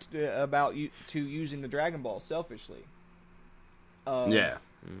how about you to using the Dragon Ball selfishly. Yeah.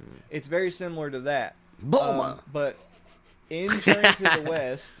 It's very similar to that. Bulma. But in Journey to the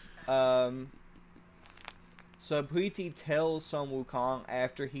West, Subhuti tells Sun Wukong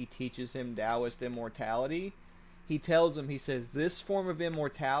after he teaches him Taoist immortality, he tells him, he says, this form of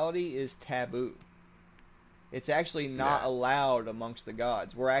immortality is taboo. It's actually not allowed amongst the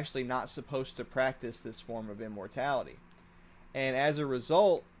gods. We're actually not supposed to practice this form of immortality. And as a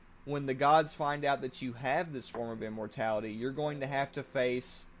result, when the gods find out that you have this form of immortality, you're going to have to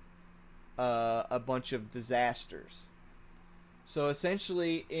face a bunch of disasters. So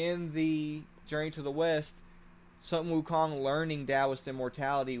essentially, in the Journey to the West, Sun Wukong learning Taoist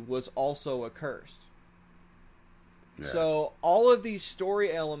immortality was also accursed. Yeah. So all of these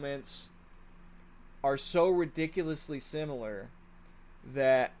story elements are so ridiculously similar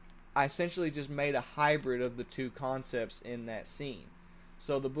that I essentially just made a hybrid of the two concepts in that scene.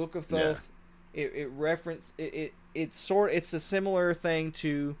 So the Book of Thoth, it's a similar thing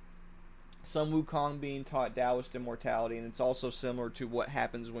to Sun Wukong being taught Taoist immortality, and it's also similar to what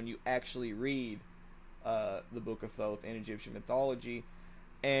happens when you actually read the Book of Thoth in Egyptian mythology,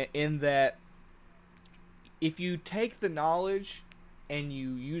 and in that if you take the knowledge and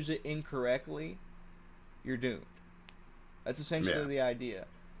you use it incorrectly, you're doomed. That's essentially the idea.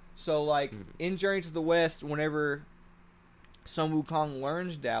 So, like, in Journey to the West, whenever Sun Wukong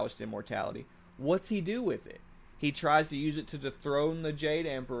learns Taoist immortality, what's he do with it? He tries to use it to dethrone the Jade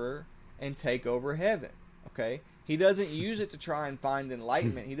Emperor and take over heaven. Okay? He doesn't use it to try and find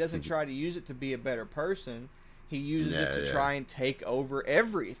enlightenment. He doesn't try to use it to be a better person. He uses it to try and take over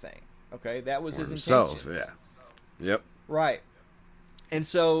everything. Okay? That was his intention. Yep. Right. And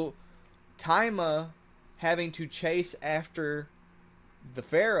so, Taima having to chase after the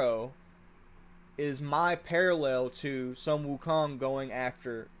Pharaoh is my parallel to Sun Wukong going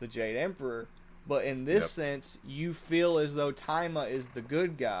after the Jade Emperor. But in this sense, you feel as though Taima is the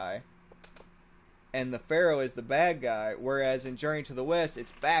good guy and the Pharaoh is the bad guy, whereas in Journey to the West,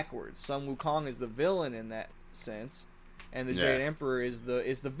 it's backwards. Sun Wukong is the villain in that sense, and the Jade Emperor is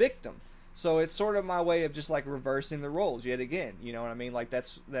the victim. So it's sort of my way of just like reversing the roles yet again. You know what I mean? Like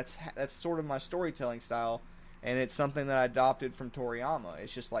that's sort of my storytelling style, and it's something that I adopted from Toriyama.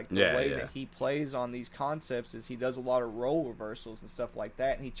 It's just like the way that he plays on these concepts is he does a lot of role reversals and stuff like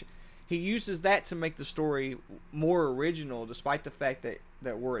that, and he uses that to make the story more original, despite the fact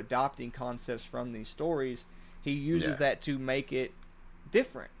that we're adopting concepts from these stories. He uses that to make it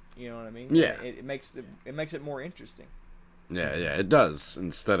different. You know what I mean? Yeah. It makes it more interesting. Yeah, it does.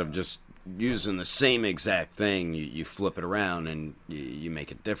 Instead of just using the same exact thing, you flip it around and you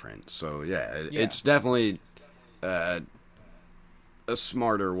make it different. So, it's definitely a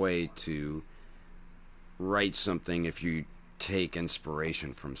smarter way to write something if you take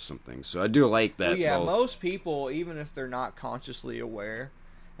inspiration from something. So I do like that. Well, most people, even if they're not consciously aware,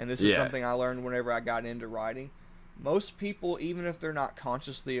 and this is something I learned whenever I got into writing, most people, even if they're not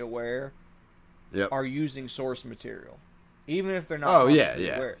consciously aware, are using source material. Even if they're not consciously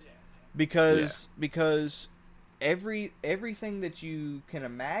aware. Because everything that you can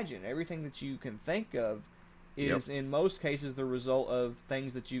imagine, everything that you can think of is in most cases the result of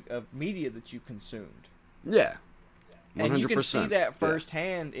of media that you consumed. Yeah. 100%. And you can see that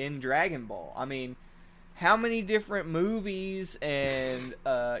firsthand in Dragon Ball. I mean, how many different movies and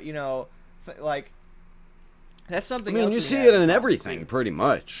like that's something else. You see it in everything pretty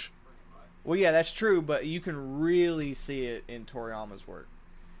much. Well, yeah, that's true, but you can really see it in Toriyama's work.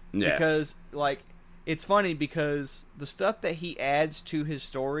 Yeah. Because, like, it's funny because the stuff that he adds to his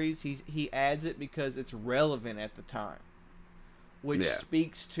stories, he adds it because it's relevant at the time. Which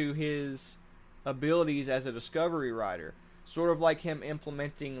speaks to his abilities as a discovery writer. Sort of like him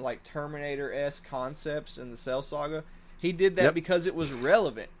implementing, like, Terminator-esque concepts in the Cell Saga. He did that because it was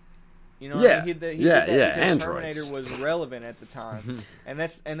relevant. You know, what I mean? He did that because Terminator was relevant at the time, and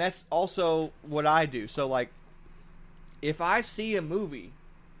that's also what I do. So, like, if I see a movie,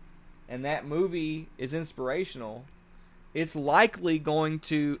 and that movie is inspirational, it's likely going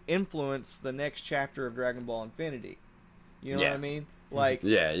to influence the next chapter of Dragon Ball Infinity. You know what I mean? Like,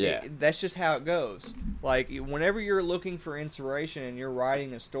 that's just how it goes. Like, whenever you're looking for inspiration and you're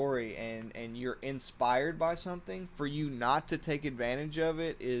writing a story and you're inspired by something, for you not to take advantage of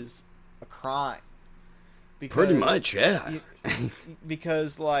it is a crime. Because, pretty much, yeah.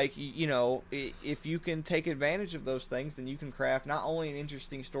 Because, like, if you can take advantage of those things, then you can craft not only an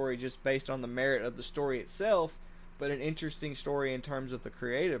interesting story just based on the merit of the story itself, but an interesting story in terms of the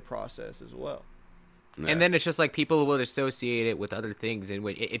creative process as well. And then it's just like people will associate it with other things, and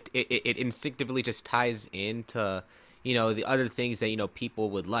it instinctively just ties into, you know, the other things that, you know, people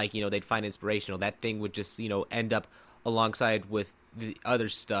would like, you know, they'd find inspirational. That thing would just, you know, end up alongside with the other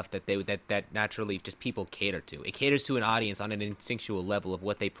stuff that that naturally just people cater to. It caters to an audience on an instinctual level of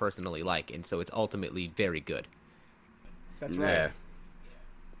what they personally like, and so it's ultimately very good. That's right. Yeah.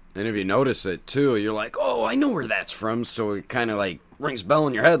 And if you notice it too, you're like, oh, I know where that's from. So it kind of like rings a bell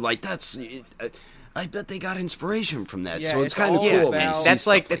in your head, like that's. I bet they got inspiration from that. Yeah, so it's kind of all cool. about- when you see That's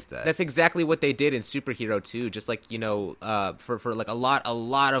like stuff that. that's exactly what they did in Superhero too. Just like, you know, for like a lot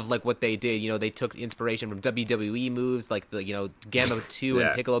of like what they did. You know, they took inspiration from WWE moves, like the, you know, Gamma 2 Yeah.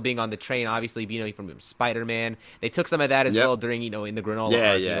 and Piccolo being on the train. Obviously, you know, from Spider-Man. They took some of that as Yep. well during, you know, in the granola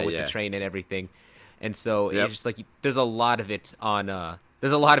Yeah, arc, you yeah, know, with yeah. the train and everything. And so Yep. it's just like there's a lot of it on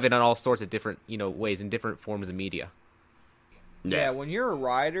all sorts of different, you know, ways in different forms of media. Yeah, when you're a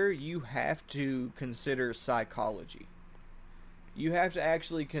writer, you have to consider psychology. You have to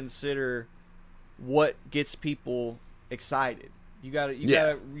actually consider what gets people excited. You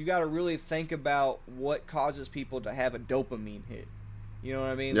gotta really think about what causes people to have a dopamine hit. You know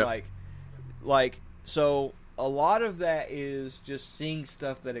what I mean? Yep. Like so a lot of that is just seeing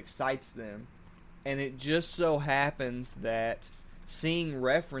stuff that excites them, and it just so happens that seeing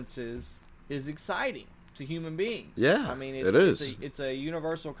references is exciting to human beings. Yeah, I mean, it is. It's a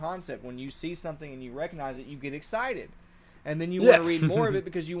universal concept. When you see something and you recognize it, you get excited, and then you Yeah. want to read more of it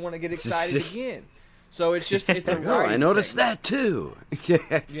because you want to get excited again. So it's a Oh, writing I noticed technique. that too.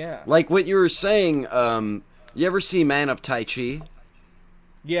 Yeah. Like what you were saying. You ever see Man of Tai Chi?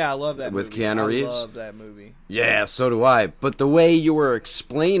 Yeah, I love that With movie. Keanu Reeves? I love that movie. Yeah, so do I. But the way you were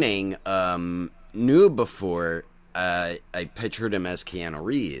explaining Noob before, I pictured him as Keanu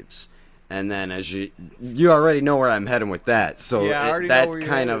Reeves. And then as you already know where I'm heading with that. So Yeah, I already that know where you're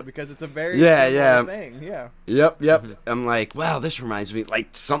kind headed of because it's a very Yeah, similar yeah. thing. Yeah. Yep. I'm like, wow, this reminds me like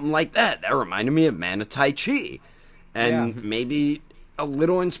something like that. That reminded me of Man of Tai Chi. And Yeah. maybe a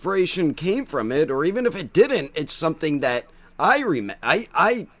little inspiration came from it, or even if it didn't, it's something that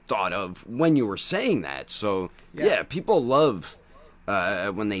I thought of when you were saying that. So yeah, people love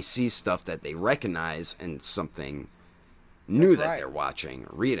when they see stuff that they recognize and something new That's that right. they're watching or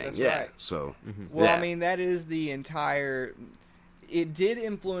reading. That's yeah. right. So Well, yeah. I mean, that is the entire. It did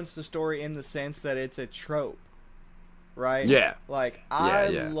influence the story in the sense that it's a trope, right? Yeah. Like I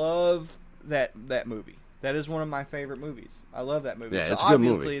Yeah. love that movie. That is one of my favorite movies. I love that movie. Yeah, so it's a good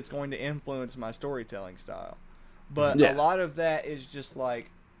obviously, movie. it's going to influence my storytelling style. But Yeah. a lot of that is just like,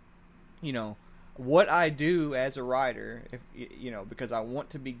 you know, what I do as a writer. If you know, because I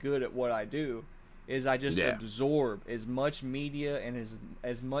want to be good at what I do. Is I just Yeah. absorb as much media and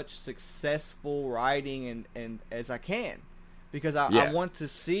as much successful writing and as I can, because I Yeah. want to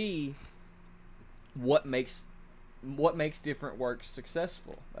see what makes different works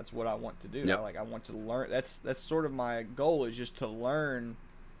successful. That's what I want to do. Yep. I want to learn. That's sort of my goal, is just to learn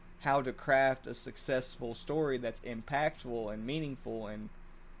how to craft a successful story that's impactful and meaningful and,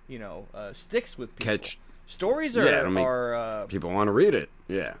 you know, sticks with people. Stories are Yeah, I mean, are people want to read it.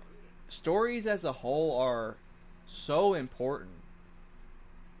 Yeah. stories as a whole are so important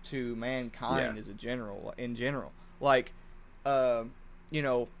to mankind Yeah. in general. Like, you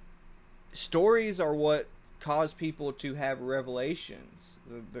know, stories are what cause people to have revelations.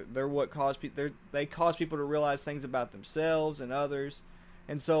 They're what cause people. They cause people to realize things about themselves and others.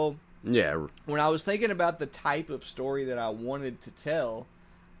 And so, Yeah. when I was thinking about the type of story that I wanted to tell,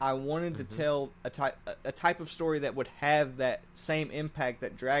 I wanted to tell a type of story that would have that same impact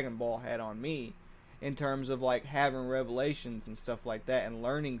that Dragon Ball had on me, in terms of like having revelations and stuff like that, and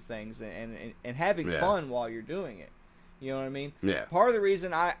learning things and having Yeah. fun while you're doing it. You know what I mean? Yeah. Part of the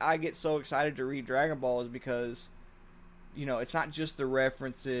reason I get so excited to read Dragon Ball is because, you know, it's not just the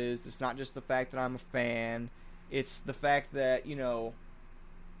references, it's not just the fact that I'm a fan, it's the fact that, you know,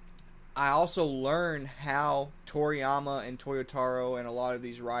 I also learn how Toriyama and Toyotaro and a lot of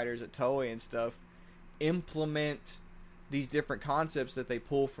these writers at Toei and stuff implement these different concepts that they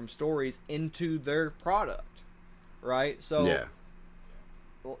pull from stories into their product, right? So, Yeah.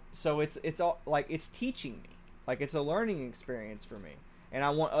 so it's all like, it's teaching me, like it's a learning experience for me, and I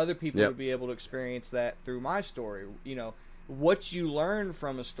want other people Yep. to be able to experience that through my story. You know, what you learn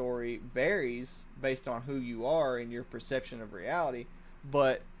from a story varies based on who you are and your perception of reality,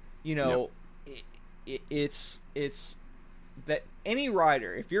 but you know, it's that any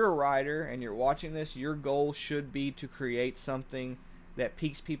writer, if you're a writer and you're watching this, your goal should be to create something that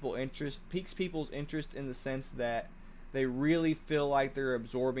piques people's interest in the sense that they really feel like they're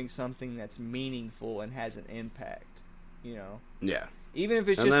absorbing something that's meaningful and has an impact, you know. Yeah. Even if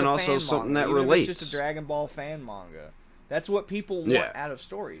it's And just then a also fan something manga, that even relates. if it's just a Dragon Ball fan manga. That's what people want Yeah. out of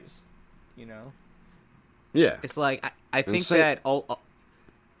stories, you know? Yeah. It's like I think say- that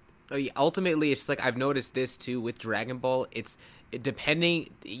ultimately it's like I've noticed this too with Dragon Ball. It's depending.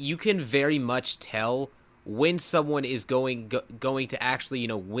 You can very much tell when someone is going to actually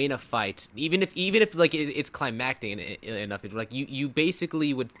win a fight, even if like it's climactic enough. Like you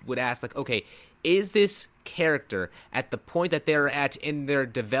basically would ask like, okay, is this character at the point that they're at in their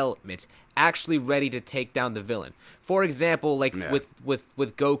development actually ready to take down the villain? For example, like with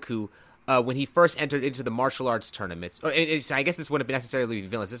Goku. When he first entered into the martial arts tournaments, I guess this wouldn't necessarily be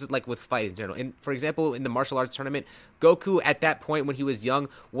villains. This is like with fight in general. And for example, in the martial arts tournament, Goku at that point when he was young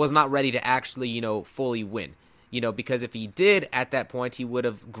was not ready to actually, fully win. Because if he did at that point, he would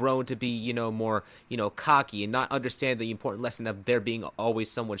have grown to be, more, cocky and not understand the important lesson of there being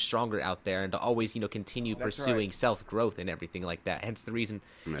always someone stronger out there and to always, continue pursuing self-growth and everything like that. Hence the reason,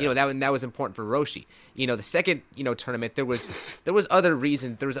 that was important for Roshi. The second, tournament, there was other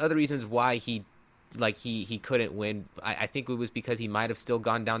reasons. There was other reasons why he couldn't win. I think it was because he might have still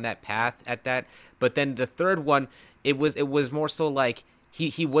gone down that path at that. But then the third one, it was more so like,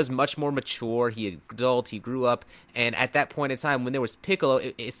 He was much more mature. He had adult. He grew up, and at that point in time, when there was Piccolo,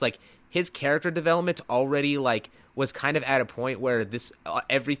 it's like his character development already was kind of at a point where this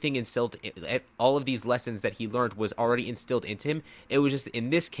everything instilled, all of these lessons that he learned was already instilled into him. It was just in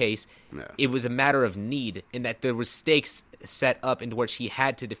this case, it was a matter of need, in that there was stakes set up into which he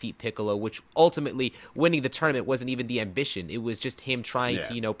had to defeat Piccolo, which ultimately winning the tournament wasn't even the ambition. It was just him trying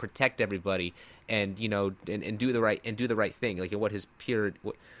to protect everybody. And and do the right thing, like what his peer,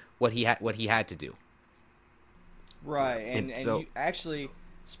 what he had to do. Right, and so, you actually,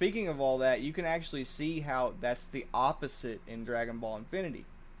 speaking of all that, you can actually see how that's the opposite in Dragon Ball Infinity.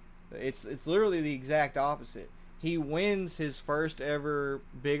 It's literally the exact opposite. He wins his first ever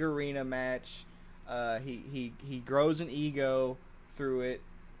big arena match. He grows an ego through it.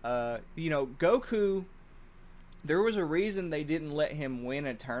 Goku. There was a reason they didn't let him win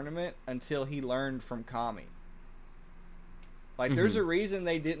a tournament until he learned from Kami. There's a reason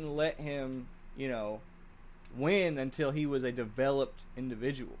they didn't let him, win until he was a developed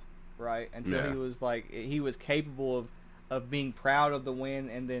individual, right? Until he was capable of being proud of the win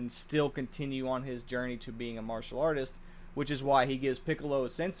and then still continue on his journey to being a martial artist, which is why he gives Piccolo a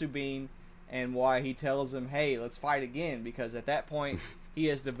senzu bean and why he tells him, hey, let's fight again, because at that point he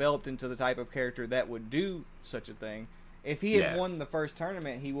has developed into the type of character that would do such a thing. If he had won the first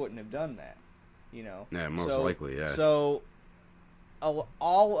tournament, he wouldn't have done that. Yeah, most likely, yeah. So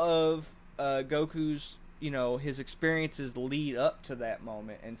all of Goku's, his experiences lead up to that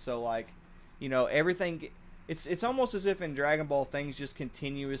moment, and so everything. It's almost as if in Dragon Ball things just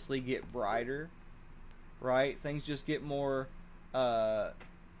continuously get brighter, right? Things just get more, I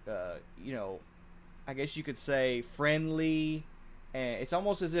guess you could say friendly. And it's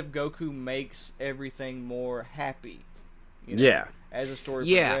almost as if Goku makes everything more happy. As the story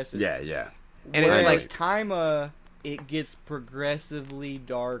progresses. Yeah. And whereas it's Taima, it gets progressively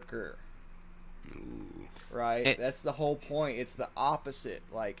darker. Ooh. Right? That's the whole point. It's the opposite.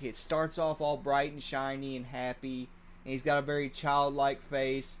 It starts off all bright and shiny and happy, and he's got a very childlike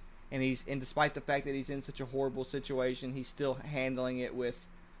face, and despite the fact that he's in such a horrible situation, he's still handling it with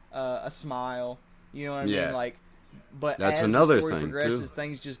a smile. You know what I mean? But that's as another the story thing, progresses, too.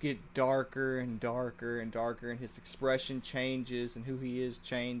 Things just get darker and darker and darker, and his expression changes, and who he is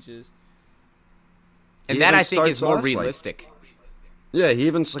changes. And He that even I think is starts more off, realistic. Yeah, he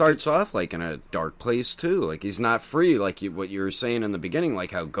even starts off in a dark place too. He's not free, what you were saying in the beginning,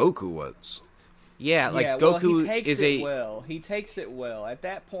 how Goku was. Yeah, he Goku takes it well. He takes it well. At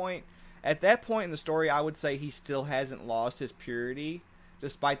that point in the story, I would say he still hasn't lost his purity,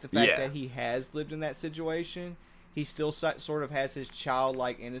 despite the fact that he has lived in that situation. He still sort of has his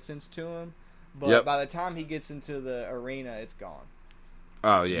childlike innocence to him, but by the time he gets into the arena, it's gone.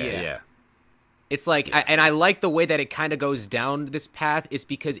 Oh yeah. It's I like the way that it kind of goes down this path, is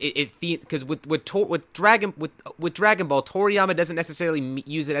because because with Dragon Ball, Toriyama doesn't necessarily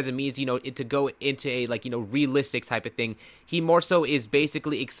use it as a means, to go into a realistic type of thing. He more so is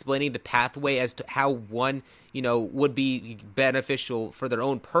basically explaining the pathway as to how one would be beneficial for their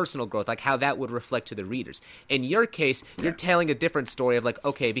own personal growth, how that would reflect to the readers. In your case, you're telling a different story of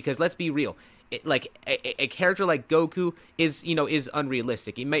okay, because let's be real. A character like Goku is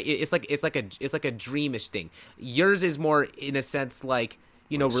unrealistic. It's like a dreamish thing. Yours is more in a sense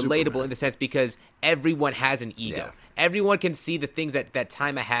relatable Superman. In the sense because everyone has an ego. Yeah. Everyone can see the things that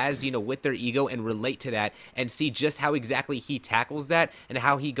Taima has, with their ego and relate to that and see just how exactly he tackles that and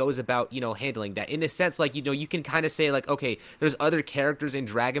how he goes about, handling that. In a sense, like, you can kind of say, like, okay, there's other characters in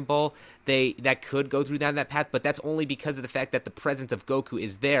Dragon Ball that could go through that path, but that's only because of the fact that the presence of Goku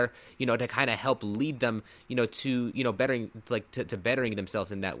is there, to kind of help lead them, to bettering, like, to bettering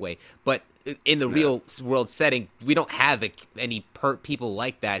themselves in that way. But in the real world setting, we don't have any people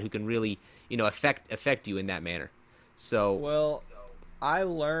like that who can really, affect you in that manner. So well, I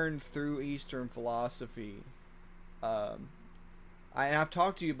learned through Eastern philosophy, and I've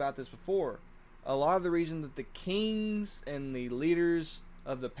talked to you about this before. A lot of the reason that the kings and the leaders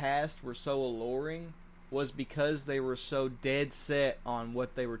of the past were so alluring was because they were so dead set on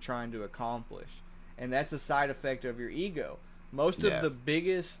what they were trying to accomplish, and that's a side effect of your ego. Most of the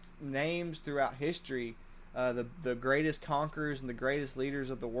biggest names throughout history, the greatest conquerors and the greatest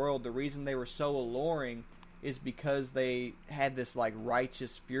leaders of the world, the reason they were so alluring is because they had this like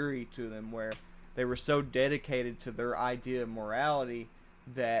righteous fury to them, where they were so dedicated to their idea of morality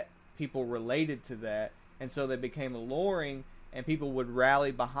that people related to that, and so they became alluring, and people would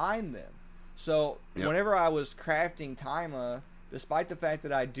rally behind them. So whenever I was crafting Taima, despite the fact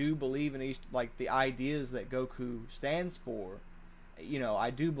that I do believe in the ideas that Goku stands for, I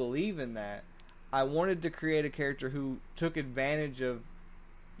do believe in that. I wanted to create a character who took advantage of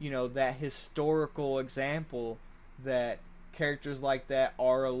that historical example that characters like that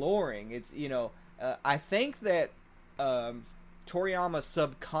are alluring. It's, I think that Toriyama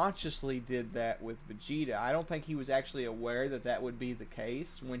subconsciously did that with Vegeta. I don't think he was actually aware that would be the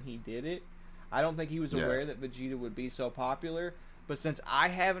case when he did it. I don't think he was aware that Vegeta would be so popular. But since I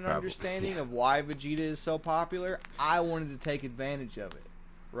have an understanding of why Vegeta is so popular, I wanted to take advantage of it,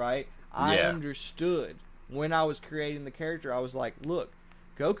 right? I understood when I was creating the character. I was like, look,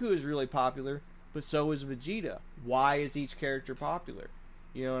 Goku is really popular, but so is Vegeta. Why is each character popular?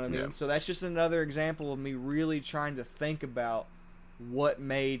 You know what I mean? Yeah. So that's just another example of me really trying to think about what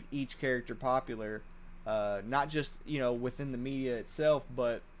made each character popular, not just, within the media itself,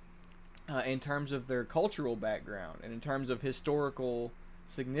 but in terms of their cultural background and in terms of historical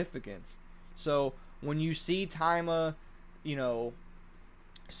significance. So when you see Taima,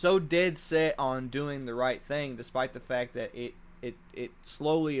 so dead set on doing the right thing, despite the fact that it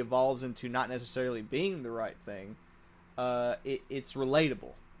slowly evolves into not necessarily being the right thing, it's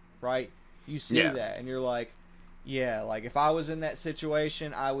relatable, right? You see that, and you're like, like if I was in that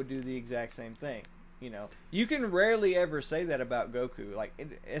situation, I would do the exact same thing. You can rarely ever say that about Goku. Like,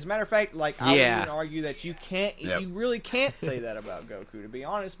 as a matter of fact, like I would even argue that you really can't say that about Goku, to be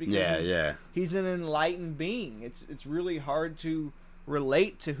honest, because he's an enlightened being. It's really hard to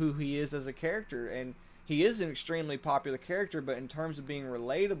relate to who he is as a character, and he is an extremely popular character, but in terms of being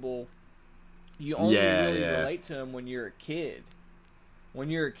relatable, you only really relate to him when you're a kid. When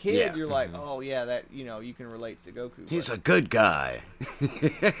you're a kid, you're like, oh yeah, that you can relate to Goku. He's a good guy.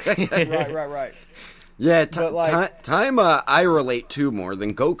 Right. Yeah, Taima I relate to more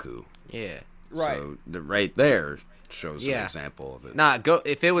than Goku. Yeah. Right. So right there shows an example of it.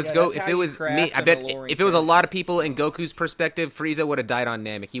 If it was me, I bet if it was a lot of people in Goku's perspective, Frieza would have died on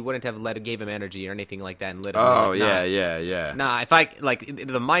Namek. He wouldn't have gave him energy or anything like that and lit him. Yeah. Nah, if I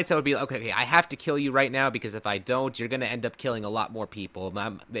the mindset would be like, okay, I have to kill you right now because if I don't, you're gonna end up killing a lot more people.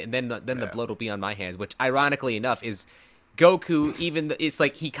 Then the blood will be on my hands. Which, ironically enough, is Goku. It's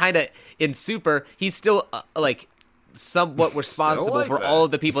like he kind of in Super, he's still somewhat responsible for all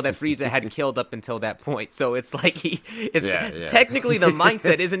of the people that Frieza had killed up until that point. So it's like technically the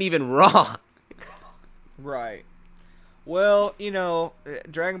mindset isn't even wrong. Right. Well,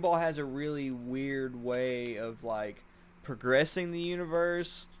 Dragon Ball has a really weird way of progressing the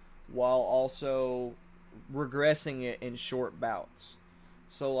universe while also regressing it in short bouts.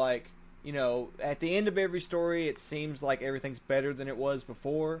 So at the end of every story, it seems like everything's better than it was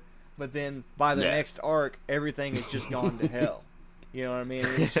before. But then by the next arc, everything has just gone to hell. You know what I mean?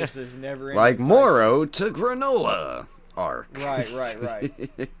 It's just this never-ending like cycle. Moro to granola arc. Right.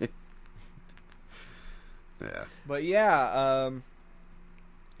 Yeah. But Could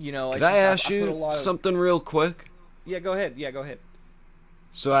I ask you something real quick? Yeah, go ahead.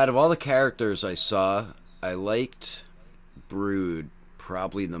 So out of all the characters I saw, I liked Brood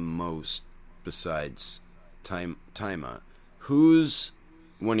probably the most besides Taima. Who's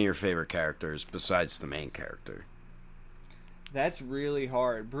one of your favorite characters besides the main character? That's really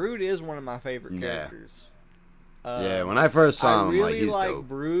hard. Brood is one of my favorite characters. When I first saw him, he's dope.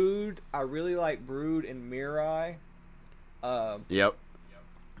 Brood. I really like Brood and Mirai. Yep.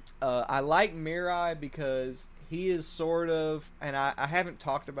 I like Mirai because he is sort of, and I haven't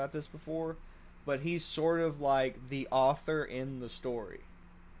talked about this before, but he's sort of like the author in the story.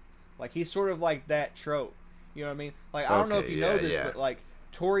 Like, he's sort of like that trope. You know what I mean? Like, I don't know if you know this, but like,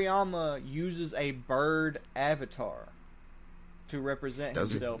 Toriyama uses a bird avatar to represent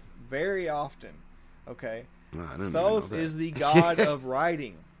himself very often. Okay? Thoth is the god of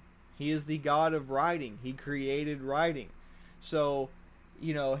writing. He is the god of writing. He created writing. So,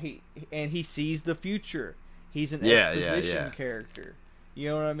 you know, he sees the future. He's an exposition character. You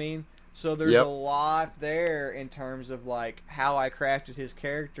know what I mean? So there's a lot there in terms of like how I crafted his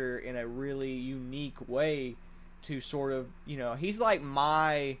character in a really unique way to sort of, you know, he's like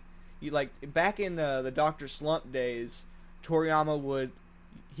back in the Dr. Slump days, Toriyama would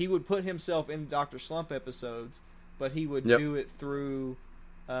put himself in Dr. Slump episodes, but he would do it through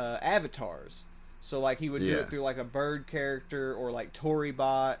avatars. So like he would do it through like a bird character or like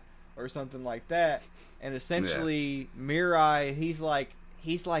Toribot or something like that. And essentially Mirai, he's like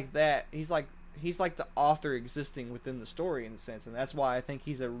that. He's like the author existing within the story in a sense, and that's why I think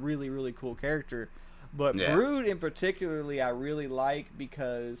he's a really, really cool character. But Brood in particularly I really like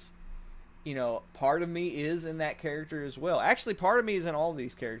because, you know, part of me is in that character as well. Actually, part of me is in all of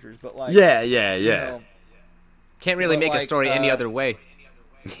these characters, but like you know, can't really make a story any other way.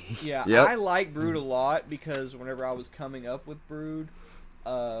 Yeah, I like Brood a lot because whenever I was coming up with Brood,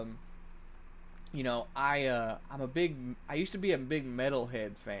 you know, I used to be a big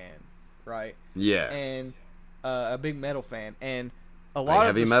Metalhead fan, right? Yeah. And a big metal fan, and a lot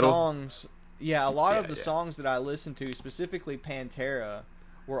of the songs, a lot of the songs that I listened to, specifically Pantera,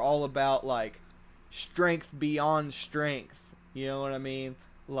 were all about like strength beyond strength. You know what I mean?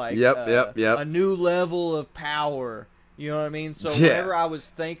 Like a new level of power. You know what I mean?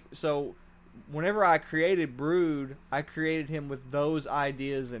 So whenever I created Brood, I created him with those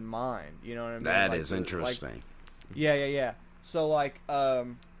ideas in mind. You know what I mean? That is interesting. Yeah. So like,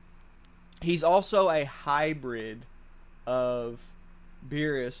 he's also a hybrid of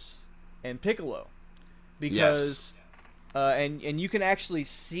Beerus and Piccolo, because and you can actually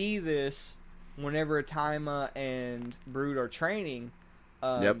see this whenever Taima and Brood are training.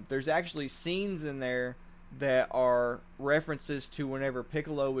 There's actually scenes in there that are references to whenever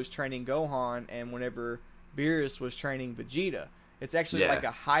Piccolo was training Gohan and whenever Beerus was training Vegeta. It's actually like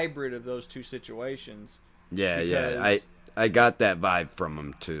a hybrid of those two situations. I got that vibe from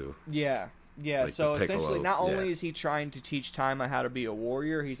him too. Like so essentially not only is he trying to teach Taima how to be a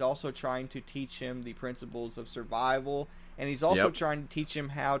warrior, he's also trying to teach him the principles of survival, and he's also trying to teach him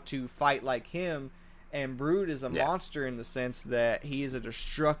how to fight like him. And Brood is a monster in the sense that he is a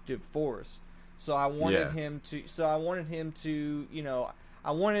destructive force. So I wanted him to, you know,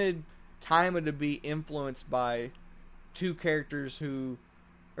 I wanted Taima to be influenced by two characters who,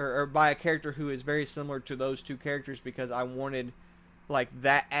 or by a character who is very similar to those two characters, because I wanted like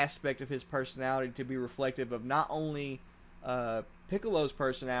that aspect of his personality to be reflective of not only Piccolo's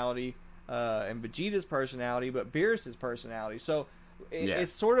personality and Vegeta's personality, but Beerus's personality. So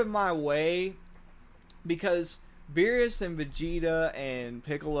it's sort of my way, because Beerus and Vegeta and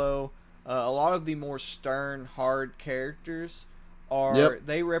Piccolo, a lot of the more stern, hard characters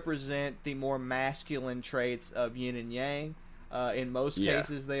they represent the more masculine traits of yin and yang. In most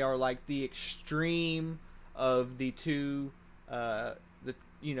cases, they are like the extreme of the two, the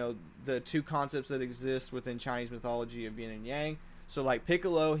two concepts that exist within Chinese mythology of yin and yang. So, like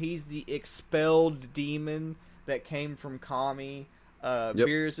Piccolo, he's the expelled demon that came from Kami.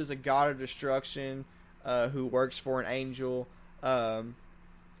 Beerus is a god of destruction who works for an angel.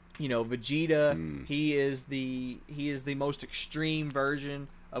 You know, Vegeta, he is the most extreme version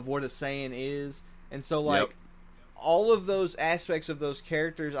of what a Saiyan is. And so like all of those aspects of those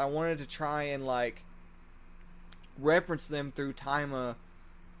characters, I wanted to try and like reference them through Taima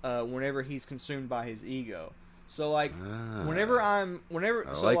whenever he's consumed by his ego. So like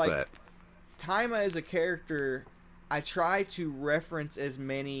that. Taima as a character, I try to reference as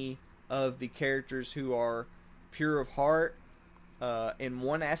many of the characters who are pure of heart in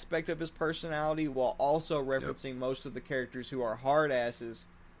one aspect of his personality, while also referencing most of the characters who are hard asses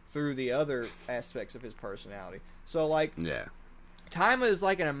through the other aspects of his personality. So like Taima is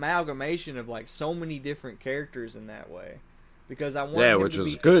like an amalgamation of like so many different characters in that way, because I want which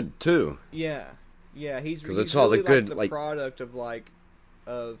is good too. He's it's all really the good like the product of like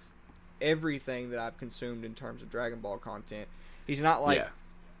of everything that I've consumed in terms of Dragon Ball content. He's not like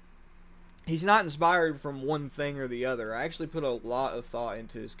he's not inspired from one thing or the other. I actually put a lot of thought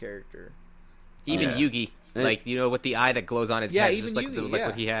into his character. Even Yugi, like, you know, with the eye that glows on his head, just like Yugi, like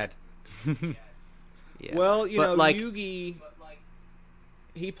what he had. Well, you know, like, Yugi,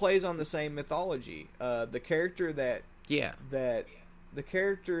 he plays on the same mythology. The character that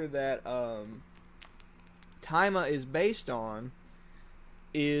Taima is based on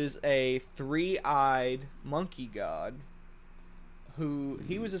is a three-eyed monkey god who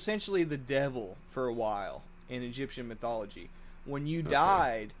he was essentially the devil for a while in Egyptian mythology. When you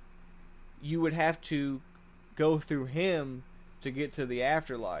died, you would have to go through him to get to the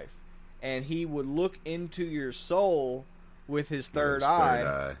afterlife, and he would look into your soul with his third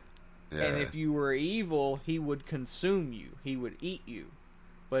eye. Yeah. And if you were evil, he would consume you. He would eat you.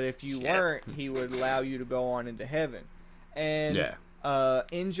 But if you weren't, he would allow you to go on into heaven. And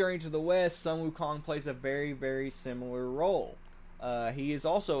in Journey to the West, Sun Wukong plays a very, very similar role. He is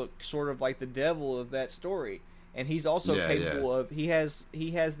also sort of like the devil of that story. And he's also capable of... He has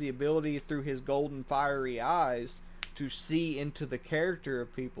the ability through his golden fiery eyes to see into the character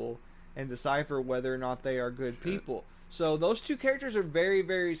of people and decipher whether or not they are good people. So those two characters are very,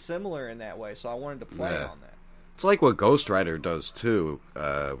 very similar in that way. So I wanted to play on that. It's like what Ghost Rider does too,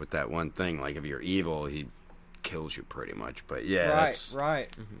 with that one thing. Like if you're evil, he kills you pretty much. But right.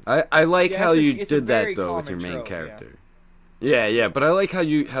 I like how you did that though with your main character. Yeah. But I like how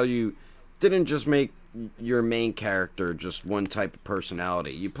you didn't just make your main character just one type of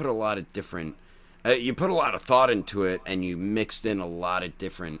personality. You put a lot of different, you put a lot of thought into it, and you mixed in a lot of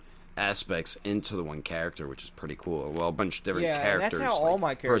different aspects into the one character, which is pretty cool. Well, a bunch of different characters, that's how all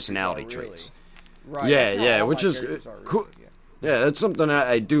my characters personality are, really. traits. Right. Yeah, which is cool. Yeah, that's something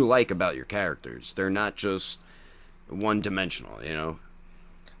I do like about your characters. They're not just one-dimensional, you know?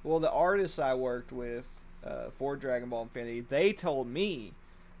 Well, the artists I worked with for Dragon Ball Infinity, they told me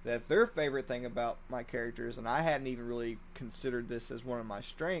that their favorite thing about my characters, and I hadn't even really considered this as one of my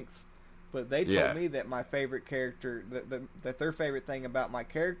strengths, but they told me that my favorite character, that their favorite thing about my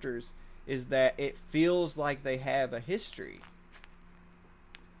characters is that it feels like they have a history.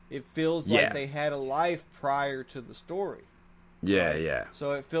 It feels like they had a life prior to the story. Yeah, right? yeah.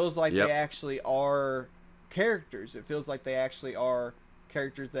 So it feels like they actually are characters. It feels like they actually are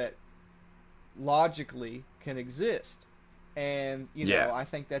characters that logically can exist. And, you know, I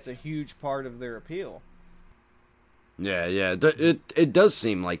think that's a huge part of their appeal. Yeah. It does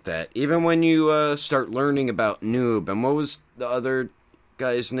seem like that. Even when you start learning about Noob, and what was the other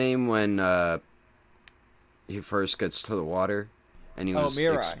guy's name when he first gets to the water? And he was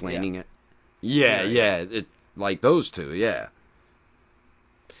Mirai, explaining it. Yeah. It like those two, yeah.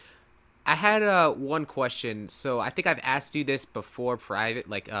 I had one question. So I think I've asked you this before,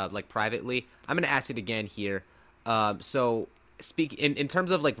 privately. I'm gonna ask it again here. So speak in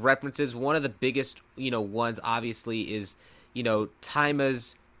terms of like references. One of the biggest, ones obviously is,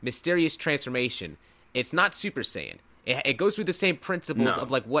 Taima's mysterious transformation. It's not Super Saiyan. It goes through the same principles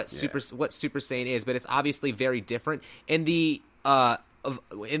of like what Super Saiyan is, but it's obviously very different. In the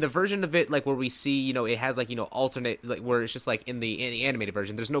version of it, like where we see, it has like alternate, like where it's just like in the animated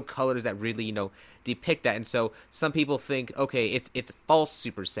version, there's no colors that really depict that, and so some people think, okay, it's false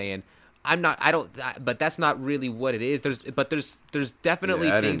Super Saiyan. But that's not really what it is. There's definitely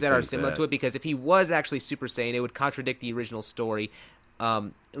things that are similar to it, because if he was actually Super Saiyan, it would contradict the original story,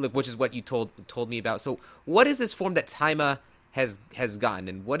 which is what you told me about. So what is this form that Taima has gotten,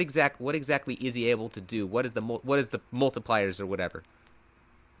 and what exactly is he able to do? What is the multipliers or whatever?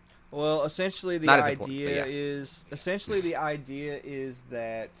 Well, essentially the idea is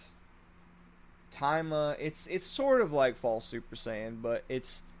that Taima, it's sort of like false Super Saiyan, but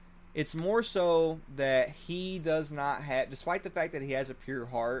it's more so that he does not have, despite the fact that he has a pure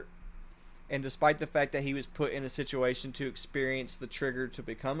heart, and despite the fact that he was put in a situation to experience the trigger to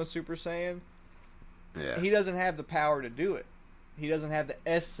become a Super Saiyan, he doesn't have the power to do it. He doesn't have the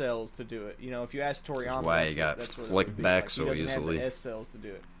S cells to do it. If you ask Toriyama, that's why he got flicked back so easily. He doesn't have the S cells to do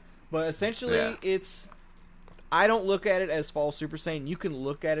it. But essentially, I don't look at it as false Super Saiyan. You can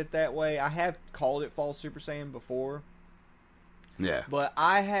look at it that way. I have called it false Super Saiyan before. Yeah. But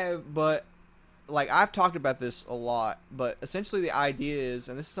I've talked about this a lot, but essentially the idea is,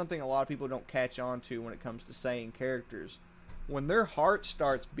 and this is something a lot of people don't catch on to when it comes to Saiyan characters, when their heart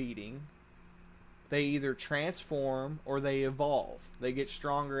starts beating, they either transform or they evolve. They get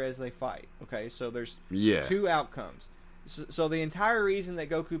stronger as they fight. Okay, so there's two outcomes. So the entire reason that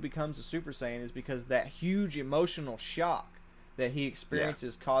Goku becomes a Super Saiyan is because that huge emotional shock that he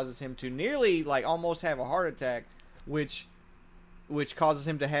experiences causes him to nearly almost have a heart attack, which causes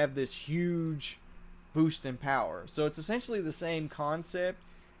him to have this huge boost in power. So it's essentially the same concept,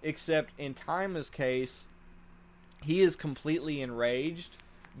 except in Taima's case, he is completely enraged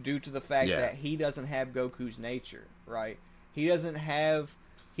due to the fact that he doesn't have Goku's nature, right? He doesn't have...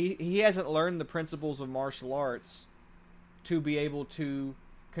 He hasn't learned the principles of martial arts to be able to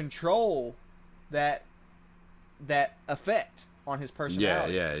control that effect on his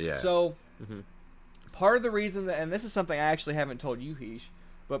personality. Yeah. So... part of the reason that, and this is something I actually haven't told you, Heish,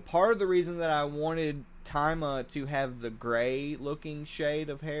 but part of the reason that I wanted Taima to have the gray looking shade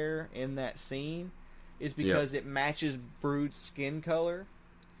of hair in that scene is because it matches Brood's skin color.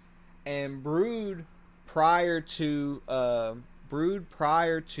 And Brood prior to meeting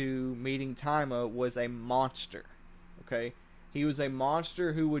Taima was a monster. Okay? He was a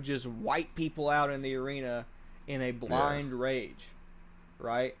monster who would just wipe people out in the arena in a blind rage.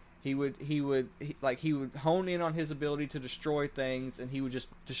 Right? He would hone in on his ability to destroy things, and he would just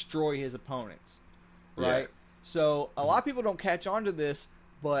destroy his opponents, right? Yeah. So a lot of people don't catch on to this,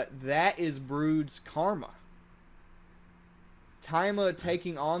 but that is Brood's karma. Taima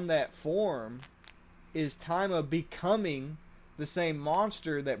taking on that form is Taima becoming the same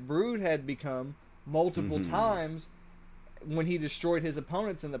monster that Brood had become multiple times when he destroyed his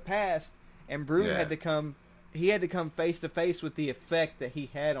opponents in the past, and Brood had to come face to face with the effect that he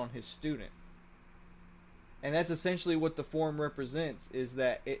had on his student. And that's essentially what the form represents, is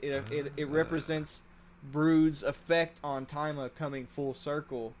that it represents Brood's effect on Taima coming full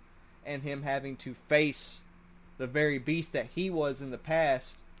circle and him having to face the very beast that he was in the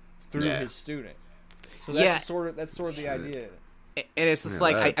past through his student. So that's sort of the idea. And it's just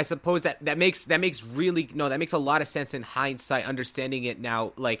I suppose that makes a lot of sense in hindsight, understanding it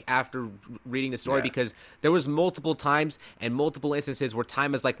now, like after reading the story, because there was multiple times and multiple instances where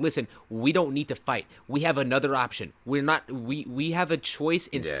time is like, listen, we don't need to fight. We have another option. We have a choice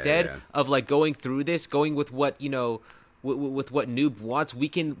instead of like going through this, going with what, with what Noob wants. We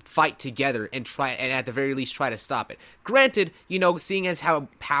can fight together and try, and at the very least try to stop it. Granted, seeing as how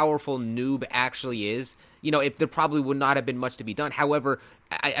powerful Noob actually is, if there probably would not have been much to be done. However,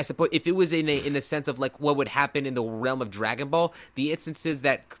 I suppose if it was in a sense of like what would happen in the realm of Dragon Ball, the instances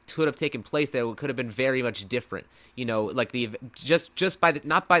that could have taken place there could have been very much different. Like just by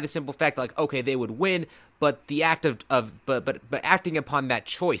not by the simple fact like, okay, they would win, but the act but acting upon that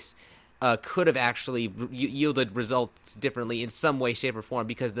choice could have actually yielded results differently in some way, shape, or form,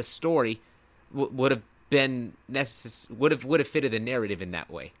 because the story would have been would have fitted the narrative in that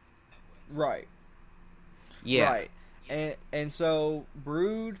way. Right. Yeah. Right. And so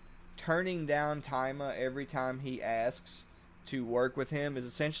Brood turning down Taima every time he asks to work with him is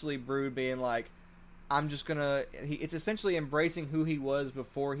essentially Brood being like, I'm just gonna. It's essentially embracing who he was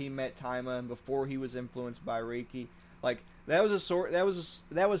before he met Taima and before he was influenced by Riki. Like that were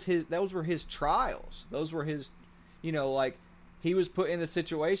his trials. Those were his, like he was put in a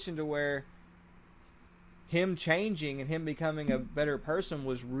situation to where him changing and him becoming a better person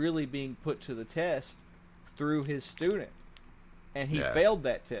was really being put to the test through his student, and he failed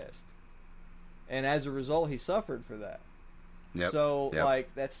that test, and as a result he suffered for that. Like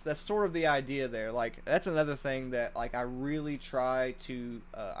that's sort of the idea there. Like that's another thing that like I really try to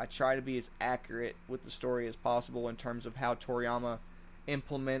be as accurate with the story as possible in terms of how Toriyama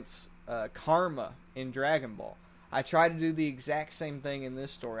implements karma in Dragon Ball. I try to do the exact same thing in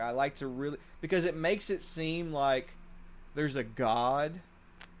this story. I like to really, because it makes it seem like there's a god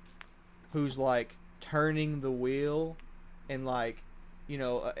who's like turning the wheel, and like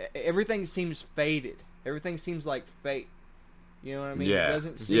everything seems fated. Everything seems like fate. You know what I mean? Yeah. It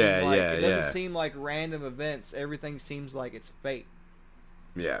doesn't seem seem like random events. Everything seems like it's fate.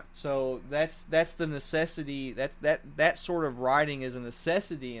 Yeah. So that's the necessity. That sort of writing is a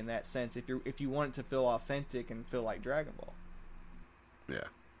necessity in that sense. If you want it to feel authentic and feel like Dragon Ball. Yeah.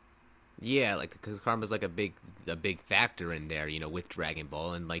 Yeah, like because karma's like a big factor in there, with Dragon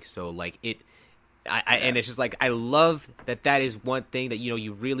Ball, and like so like it. And it's just like I love that is one thing that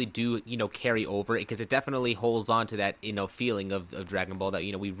you really do carry over, because it definitely holds on to that feeling of Dragon Ball that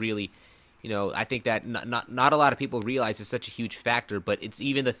we really I think that not a lot of people realize is such a huge factor, but it's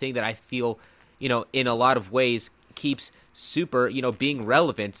even the thing that I feel in a lot of ways keeps Super being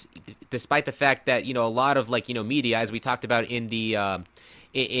relevant, despite the fact that a lot of like media, as we talked about in the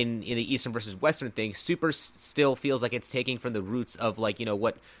in the Eastern versus Western thing, Super still feels like it's taking from the roots of like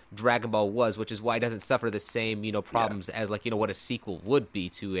what Dragon Ball was, which is why it doesn't suffer the same problems as like what a sequel would be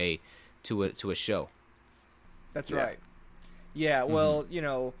to a show. That's right. Yeah, well,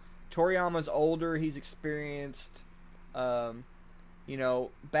 Toriyama's older, he's experienced. Back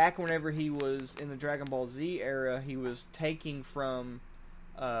whenever he was in the Dragon Ball Z era, he was taking from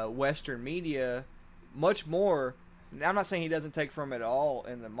Western media much more. Now, I'm not saying he doesn't take from it at all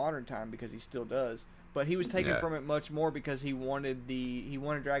in the modern time, because he still does, but he was taking from it much more because he wanted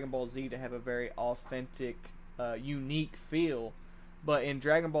Dragon Ball Z to have a very authentic, unique feel. But in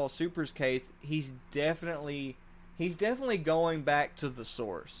Dragon Ball Super's case, he's definitely going back to the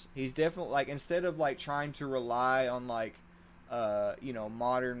source. He's definitely like, instead of like trying to rely on like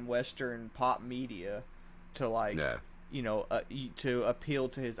modern Western pop media to to appeal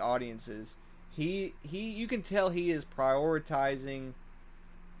to his audiences. You can tell he is prioritizing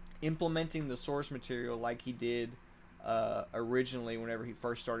implementing the source material like he did originally whenever he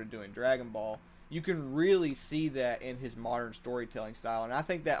first started doing Dragon Ball. You can really see that in his modern storytelling style, and I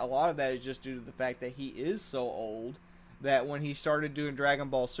think that a lot of that is just due to the fact that he is so old that when he started doing Dragon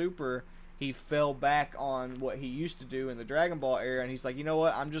Ball Super, he fell back on what he used to do in the Dragon Ball era, and he's like, you know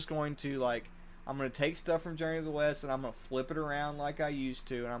what, I'm just going to I'm going to take stuff from Journey to the West and I'm going to flip it around like I used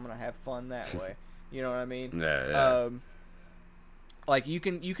to, and I'm going to have fun that way. You know what I mean? Yeah. You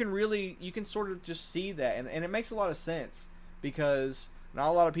can sort of just see that, and it makes a lot of sense because not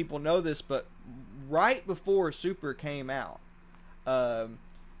a lot of people know this, but right before Super came out,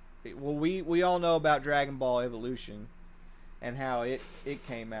 we all know about Dragon Ball Evolution and how it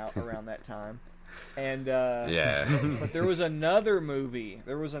came out around that time, and but there was another movie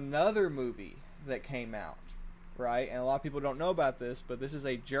that came out, right? And a lot of people don't know about this, but this is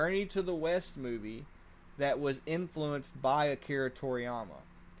a Journey to the West movie that was influenced by Akira Toriyama.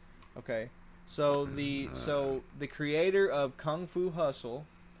 Okay, so the creator of Kung Fu Hustle,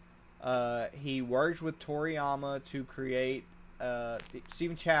 he worked with Toriyama to create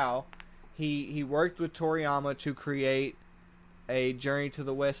Stephen Chow. He worked with Toriyama to create a Journey to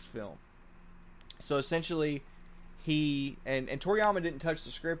the West film. So essentially, and Toriyama didn't touch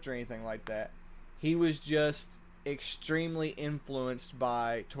the script or anything like that. He was just extremely influenced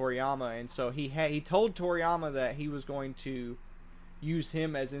by Toriyama, and so he told Toriyama that he was going to use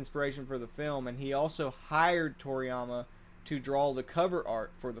him as inspiration for the film, and he also hired Toriyama to draw the cover art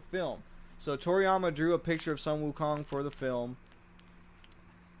for the film. So Toriyama drew a picture of Sun Wukong for the film.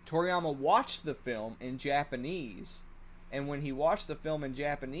 Toriyama watched the film in Japanese, and when he watched the film in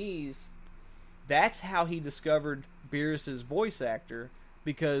Japanese, that's how he discovered Beerus's voice actor,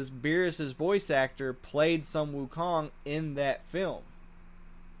 because Beerus's voice actor played Sun Wukong in that film.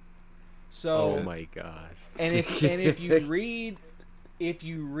 So, oh my god! And if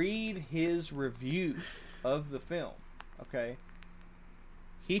you read his review of the film, okay,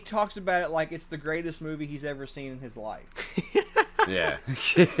 he talks about it like it's the greatest movie he's ever seen in his life. Yeah.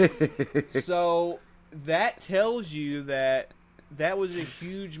 So that tells you that was a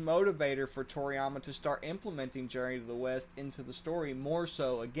huge motivator for Toriyama to start implementing Journey to the West into the story more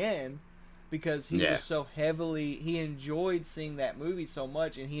so again, because he enjoyed seeing that movie so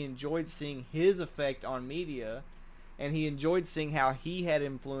much, and he enjoyed seeing his effect on media, and he enjoyed seeing how he had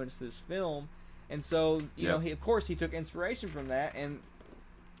influenced this film, and so he took inspiration from that, and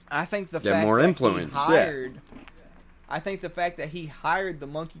I think the fact that he hired the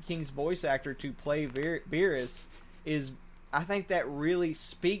Monkey King's voice actor to play Beerus I think that really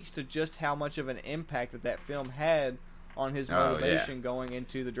speaks to just how much of an impact that film had on his motivation going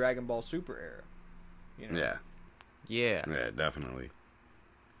into the Dragon Ball Super era. Yeah, definitely.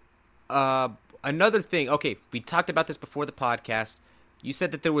 Another thing. Okay, we talked about this before the podcast. You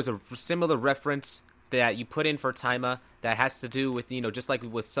said that there was a similar reference that you put in for Taima that has to do with just like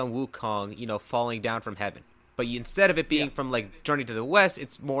with Sun Wukong, falling down from heaven. But instead of it being from Journey to the West,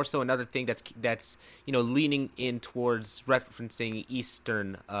 it's more so another thing that's leaning in towards referencing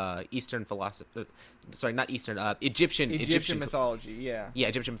Eastern philosophy. Sorry, not Eastern. Egyptian mythology. Yeah,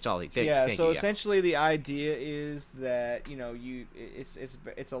 Egyptian mythology. Essentially, the idea is that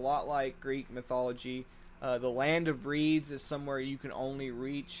it's a lot like Greek mythology. The land of reeds is somewhere you can only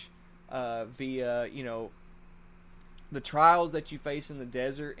reach via the trials that you face in the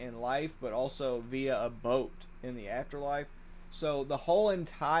desert in life, but also via a boat in the afterlife. So the whole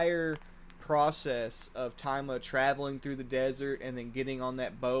entire process of Taima traveling through the desert and then getting on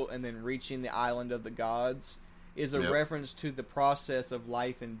that boat and then reaching the island of the gods is a reference to the process of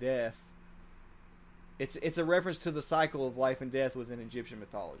life and death. It's a reference to the cycle of life and death within Egyptian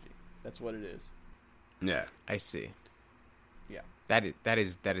mythology. That's what it is. Yeah, I see. Yeah, that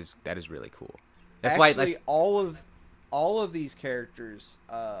is really cool. That's actually why all of these characters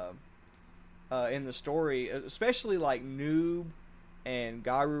in the story, especially like Noob and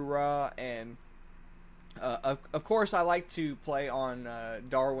Garura, and of course I like to play on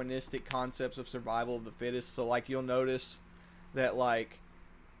Darwinistic concepts of survival of the fittest. So you'll notice that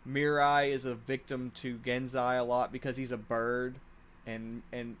Mirai is a victim to Genzai a lot because he's a bird, and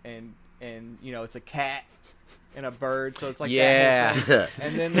it's a cat and a bird, so it's that.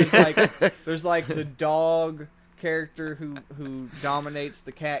 And then there's the dog character who dominates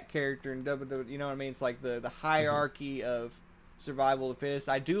the cat character, and you know what I mean? It's the hierarchy of survival of the fittest.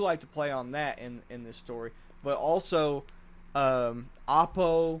 I do like to play on that in this story, but also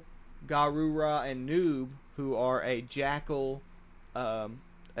Appo, Garura, and Noob, who are a jackal,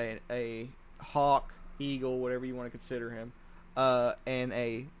 a hawk, eagle, whatever you want to consider him, and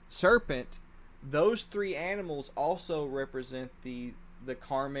a serpent. Those three animals also represent the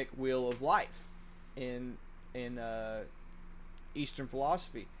karmic wheel of life in Eastern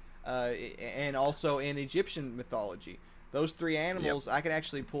philosophy, and also in Egyptian mythology. Those three animals, I can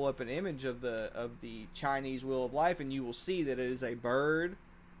actually pull up an image of the Chinese wheel of life, and you will see that it is a bird,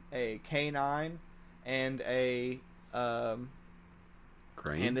 a canine, and a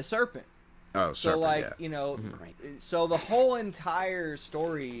Crane? and a serpent. Oh, So, serpent, like, yeah. you know, so the whole entire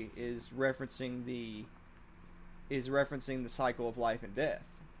story is referencing the cycle of life and death.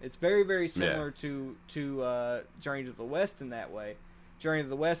 It's very, very similar to Journey to the West in that way. Journey to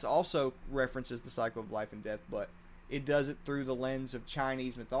the West also references the cycle of life and death, but it does it through the lens of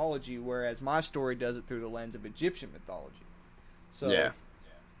Chinese mythology, whereas my story does it through the lens of Egyptian mythology. So, Yeah.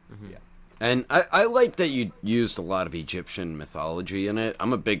 yeah. And I like that you used a lot of Egyptian mythology in it.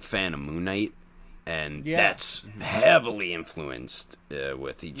 I'm a big fan of Moon Knight, and that's heavily influenced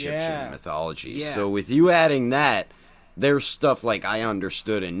with Egyptian mythology. Yeah. So with you adding that, there's stuff like I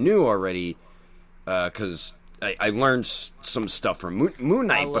understood and knew already, because I learned some stuff from Moon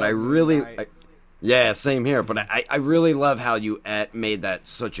Knight, but I really... yeah, same here. But I really love how you made that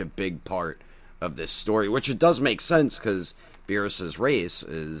such a big part of this story, which it does make sense, because Beerus's race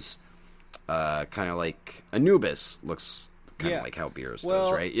is... kind of like Anubis looks kind of like how Beerus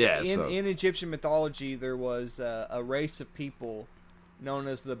does, right? Yeah. In Egyptian mythology, there was a race of people known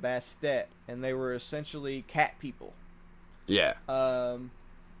as the Bastet, and they were essentially cat people. Yeah.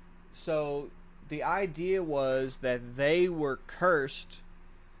 So the idea was that they were cursed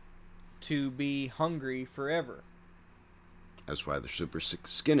to be hungry forever. That's why they're super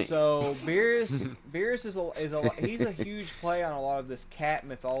skinny. So Beerus he's a huge play on a lot of this cat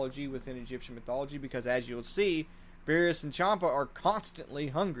mythology within Egyptian mythology, because as you'll see, Beerus and Champa are constantly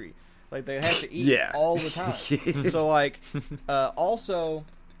hungry. Like, they have to eat all the time. So, like, also,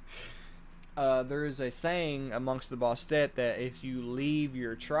 there is a saying amongst the Bastet that if you leave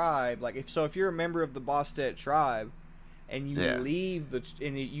your tribe, like, if you're a member of the Bastet tribe, and you leave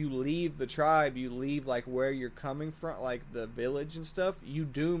the tribe, you leave like where you're coming from, like the village and stuff, you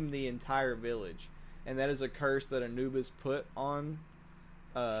doom the entire village, and that is a curse that Anubis put on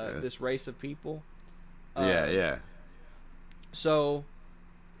this race of people. So,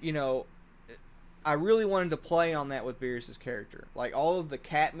 you know, I really wanted to play on that with Beerus's character, like all of the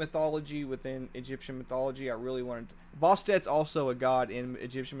cat mythology within Egyptian mythology. I really wanted Bastet's also a god in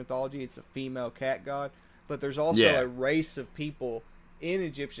Egyptian mythology. It's a female cat god. But there's also a race of people in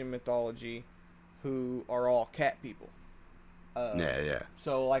Egyptian mythology who are all cat people.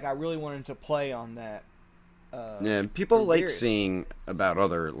 So, like, I really wanted to play on that. People like seeing about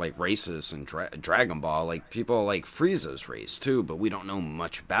other, like, races in Dragon Ball. Like, people like Frieza's race, too, but we don't know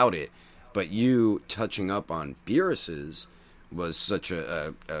much about it. But you touching up on Beerus's was such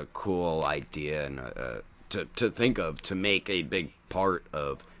a cool idea and to think of, to make a big part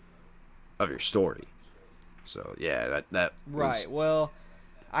of your story. So, yeah, that right. Well,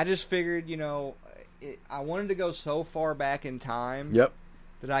 I just figured, you know, I wanted to go so far back in time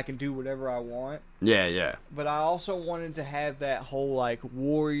that I can do whatever I want. Yeah. But I also wanted to have that whole, like,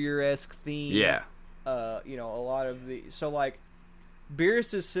 warrior-esque theme. Yeah. You know, a lot of the... So, like,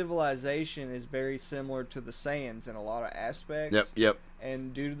 Beerus's civilization is very similar to the Saiyans in a lot of aspects. Yep.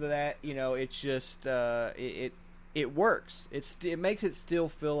 And due to that, you know, it's just... it works. It makes it still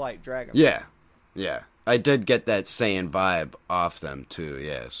feel like Dragon Ball. Yeah. I did get that Saiyan vibe off them,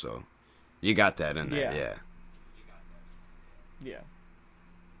 too, so you got that in there, Yeah.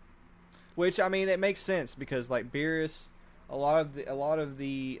 Which, I mean, it makes sense, because, like, Beerus, a lot of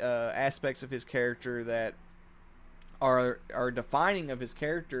the aspects of his character that are defining of his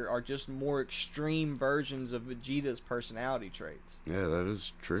character are just more extreme versions of Vegeta's personality traits. Yeah, that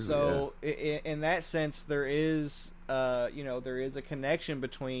is true. So, in that sense, there is a connection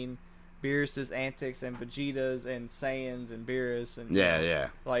between Beerus's antics and Vegeta's and Saiyans and Beerus and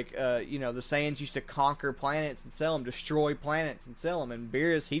like the Saiyans used to conquer planets and sell them, destroy planets and sell them, and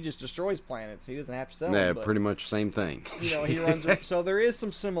Beerus, he just destroys planets. He doesn't have to sell them. Yeah, pretty much same thing. You know, he runs. So there is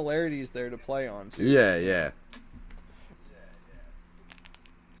some similarities there to play on too. Yeah.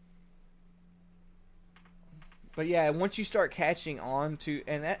 But yeah, once you start catching on to,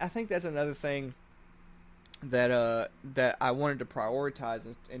 and I think that's another thing that I wanted to prioritize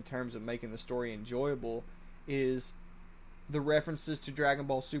in terms of making the story enjoyable, is the references to Dragon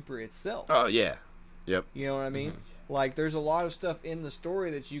Ball Super itself. Oh yeah, yep. You know what I mean? Mm-hmm. Like, there's a lot of stuff in the story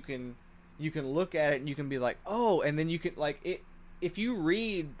that you can look at it and you can be like, oh, and then you can, like, if you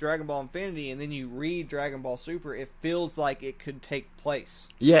read Dragon Ball Infinity and then you read Dragon Ball Super, it feels like it could take place.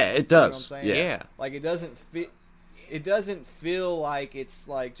 Yeah, it does. You know what I'm saying? Yeah. Like it doesn't fit. It doesn't feel like it's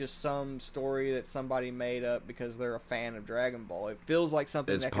like just some story that somebody made up because they're a fan of Dragon Ball. It feels like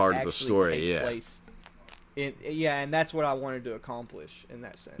something It's that part could of the actually story, take yeah. place. And that's what I wanted to accomplish in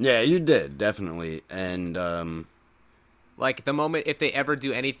that sense. Yeah, you did, definitely. And Like, the moment, if they ever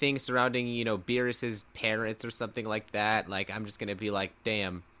do anything surrounding, Beerus's parents or something like that, like, I'm just going to be like,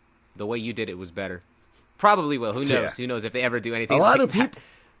 damn, the way you did it was better. Probably will. Who knows? Yeah. Who knows if they ever do anything a lot like of people,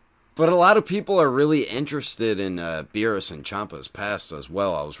 but a lot of people are really interested in Beerus and Champa's past as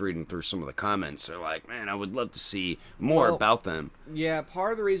well. I was reading through some of the comments. They're like, man, I would love to see more about them. Yeah,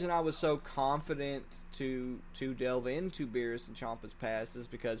 part of the reason I was so confident to delve into Beerus and Champa's past is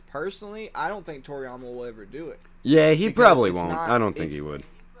because personally, I don't think Toriyama will ever do it. Yeah, he Because probably it's won't. not- I don't think it's- he would.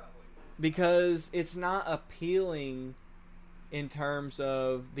 Because it's not appealing in terms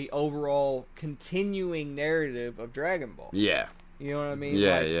of the overall continuing narrative of Dragon Ball. Yeah. You know what I mean?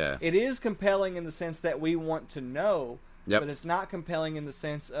 Yeah, Like, yeah. It is compelling in the sense that we want to know, Yep. but it's not compelling in the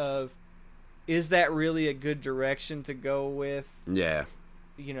sense of, is that really a good direction to go with? Yeah.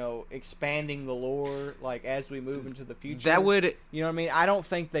 Expanding the lore, like, as we move into the future. that would... You know what I mean? I don't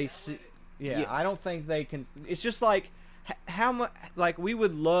think they see... Yeah, I don't think they can... It's just like, how much... Like, we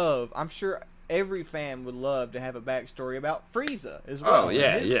would love... I'm sure every fan would love to have a backstory about Frieza as well. Oh,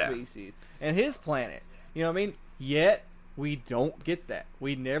 yeah, and his yeah. species and his planet. You know what I mean? Yet, we don't get that.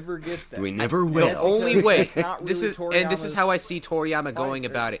 We never get that. We never And will. that's The only because way, it's not this really is how I see Toriyama going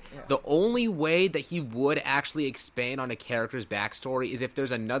fight- about it. yeah. The only way that he would actually expand on a character's backstory is if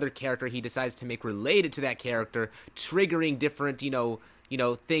there's another character he decides to make related to that character, triggering different,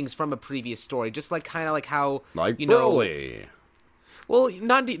 things from a previous story. Just like kind of like how, Like Broly. well,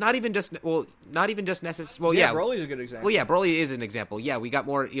 not even just necessarily. Well, Yeah, yeah, Broly's a good example. Well, yeah, Broly is an example. Yeah, we got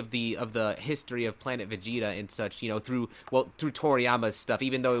more of the history of Planet Vegeta and such, through Toriyama's stuff.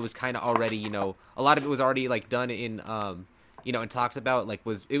 Even though it was kind of already, a lot of it was already like done in, and talks about it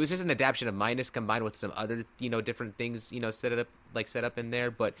was just an adaptation of Minus combined with some other, different things, set up in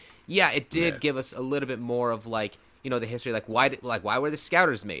there. But yeah, it did give us a little bit more of the history, why were the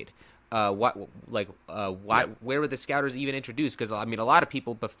Scouters made? Why? Where were the Scouters even introduced? Because I mean, a lot of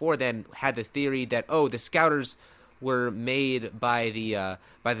people before then had the theory that the Scouters were made by the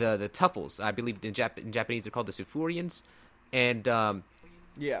Tuffles. I believe in Japanese they're called the Sufurians, and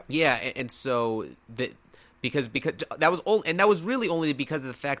and so because that was really only because of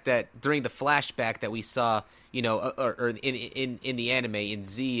the fact that during the flashback that we saw, or in the anime in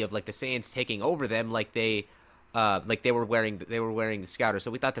Z of the Saiyans taking over them, they were wearing the Scouters.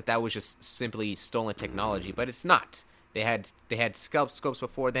 So we thought that was just simply stolen technology, but it's not. They had scopes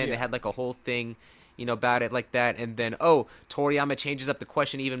before then. Yeah. They had a whole thing, about it like that. And then Toriyama changes up the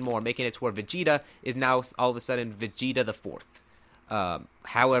question even more, making it to where Vegeta is now all of a sudden Vegeta the Fourth.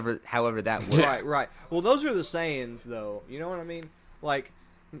 However that works. Right. Well, those are the Saiyans, though. You know what I mean?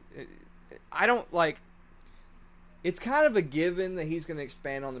 I don't It's kind of a given that he's going to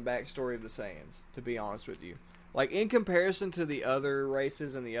expand on the backstory of the Saiyans, to be honest with you. In comparison to the other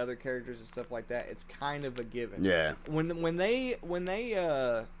races and the other characters and stuff like that, it's kind of a given. Yeah. When they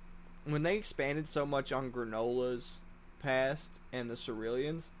expanded so much on Granola's past and the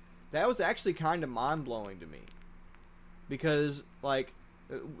Ceruleans, that was actually kind of mind blowing to me. Because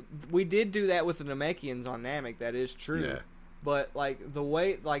we did do that with the Namekians on Namek, that is true. Yeah. But the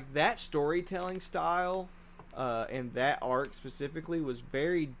way that storytelling style and that arc specifically was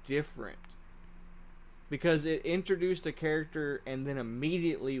very different. Because it introduced a character and then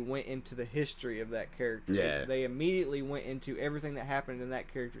immediately went into the history of that character. Yeah. They immediately went into everything that happened in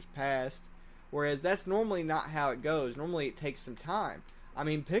that character's past. Whereas that's normally not how it goes. Normally it takes some time. I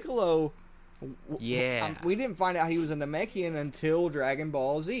mean, Piccolo... Yeah. We didn't find out he was a Namekian until Dragon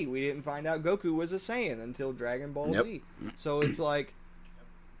Ball Z. We didn't find out Goku was a Saiyan until Dragon Ball Z. So it's that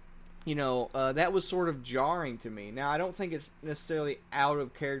was sort of jarring to me. Now, I don't think it's necessarily out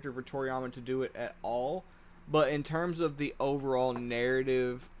of character for Toriyama to do it at all, but in terms of the overall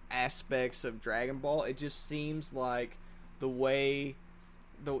narrative aspects of Dragon Ball, it just seems like the way,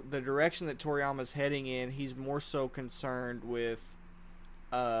 the direction that Toriyama's heading in, he's more so concerned with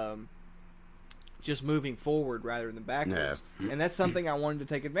just moving forward rather than backwards. Yeah. And that's something I wanted to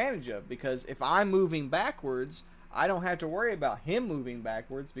take advantage of, because if I'm moving backwards, I don't have to worry about him moving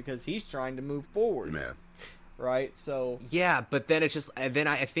backwards because he's trying to move forward. Yeah. Right? So Yeah, but then it's just, and then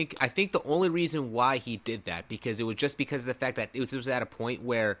I think the only reason why he did that, because it was just because of the fact that it was at a point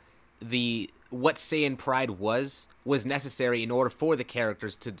where what Saiyan pride was necessary in order for the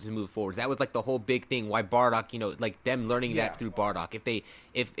characters to move forward. That was like the whole big thing why Bardock, like them learning that through Bardock.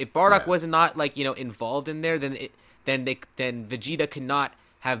 If Bardock was not like involved in there, then Vegeta could not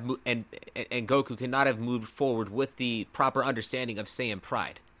have and Goku could not have moved forward with the proper understanding of Saiyan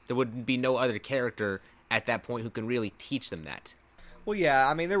pride. There would be no other character at that point who can really teach them that. Well, yeah,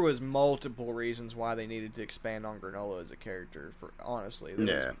 I mean, there was multiple reasons why they needed to expand on Granola as a character. Honestly,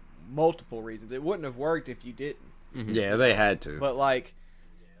 there was multiple reasons. It wouldn't have worked if you didn't. Mm-hmm. Yeah, they had to.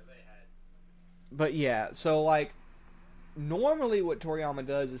 But yeah, so like normally what Toriyama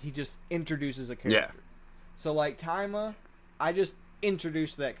does is he just introduces a character. Yeah. So like Taima, I just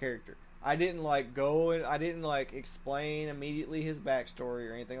introduced that character. I didn't like go and I didn't like explain immediately his backstory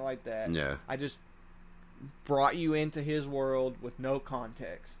or anything like that. Yeah. I just brought you into his world with no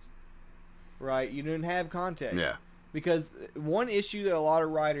context. Right? You didn't have context. Yeah. Because one issue that a lot of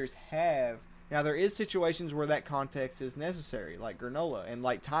writers have, now there is situations where that context is necessary, like Granola, and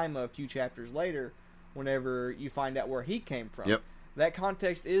like Taima a few chapters later, whenever you find out where he came from. Yep. That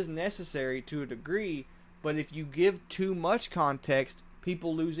context is necessary to a degree, but if you give too much context,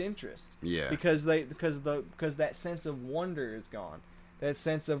 people lose interest. Yeah. Because that sense of wonder is gone. That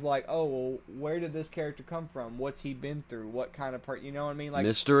sense of like, oh, well, where did this character come from? What's he been through? What kind of part? You know what I mean? Like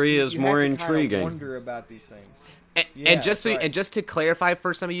mystery is more intriguing. Kind of wonder about these things. And just to clarify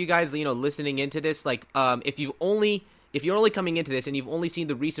for some of you guys, listening into this, like, if you're only coming into this and you've only seen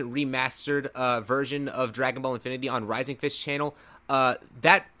the recent remastered version of Dragon Ball Infinity on Rising Fist channel,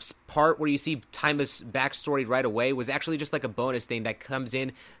 that part where you see Taima's backstory right away was actually just like a bonus thing that comes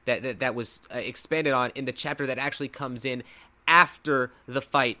in that was expanded on in the chapter that actually comes in after the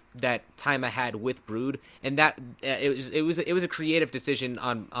fight that Taima had with Brood, and that it was a creative decision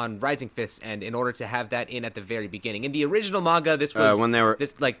on Rising Fist, and in order to have that in at the very beginning. In the original manga, this was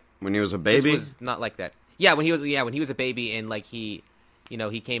when he was a baby. This was not like that. Yeah, when he was a baby, and like he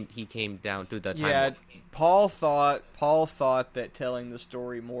came down through the time. Yeah, Paul thought that telling the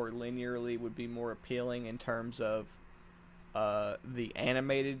story more linearly would be more appealing in terms of the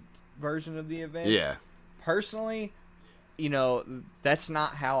animated version of the event. Yeah, personally, that's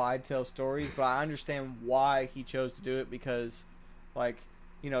not how I tell stories, but I understand why he chose to do it because, like,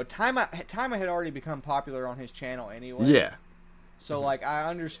 Taima had already become popular on his channel anyway. Yeah. So, like, I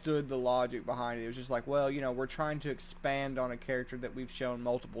understood the logic behind it. It was just like, well, we're trying to expand on a character that we've shown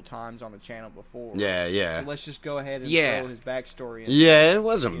multiple times on the channel before. Yeah. So let's just go ahead and throw his backstory in. Yeah, it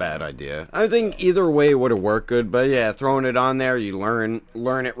wasn't a bad idea. I think either way would have worked good, but yeah, throwing it on there, you learn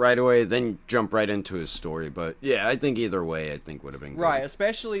it right away, then jump right into his story. But yeah, I think either way, would have been good. Right,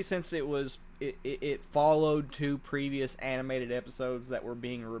 especially since it followed two previous animated episodes that were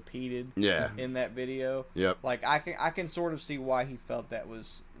being repeated in that video. Yep. Like, I can sort of see why he felt that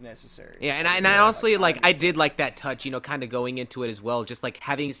was necessary. Yeah, and I honestly, I did like that touch, kind of going into it as well, just like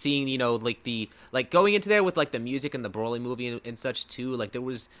having seen, going into there with like the music and the Broly movie and such too, like there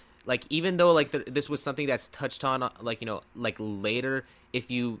was, like, even though like this was something that's touched on, like, like later, if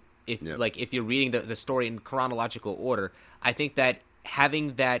you're reading the story in chronological order, I think that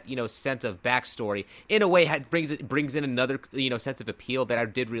having that sense of backstory in a way brings in another sense of appeal that I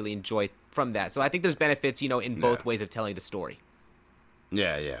did really enjoy from that. So I think there's benefits in both ways of telling the story.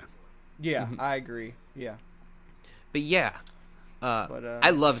 Yeah, I agree. Yeah, but yeah,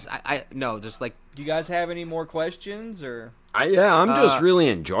 I loved. I no, just like. Do you guys have any more questions or? I'm just really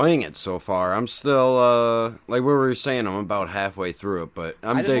enjoying it so far. I'm still like we were saying, I'm about halfway through it, but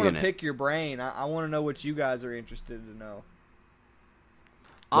I'm digging it. I just want to pick your brain. I want to know what you guys are interested to know.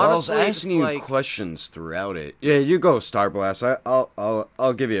 Honestly, I was asking you questions throughout it. Yeah, you go, Star Blast.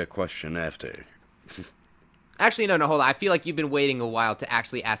 I'll give you a question after. Actually, no, hold on. I feel like you've been waiting a while to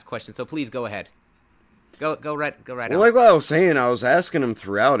actually ask questions, so please go ahead. Go right well, out. Like what I was saying, I was asking him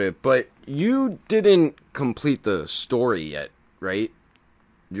throughout it, but you didn't complete the story yet, right?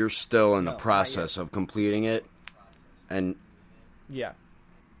 You're still in the process of completing it, and yeah.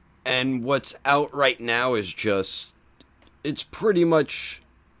 And what's out right now is it's pretty much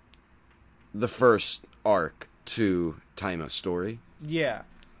the first arc to Taima's story. Yeah.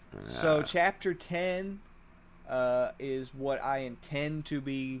 So chapter 10 is what I intend to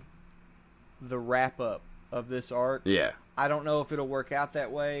be the wrap-up of this arc. Yeah. I don't know if it'll work out that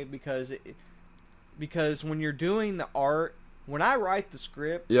way because when you're doing the art, when I write the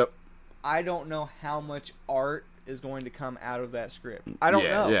script, yep, I don't know how much art is going to come out of that script. I don't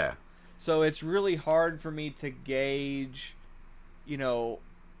know. Yeah. So it's really hard for me to gauge,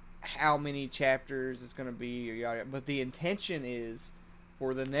 how many chapters it's going to be. But the intention is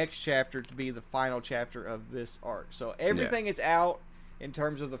for the next chapter to be the final chapter of this arc. So everything is out. in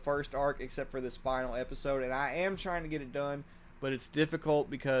terms of the first arc, except for this final episode. And I am trying to get it done, but it's difficult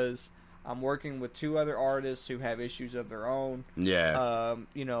because I'm working with 2 other artists who have issues of their own. Yeah.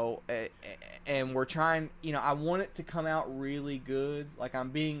 You know, and we're trying. You know, I want it to come out really good. Like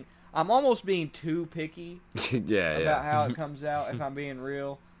I'm almost being too picky about how it comes out. If I'm being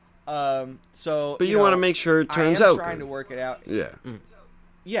real. So, but you want to make sure it turns out I'm trying to work it out. Yeah.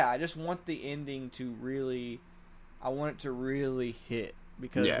 Yeah, I just want the ending to really, I want it to really hit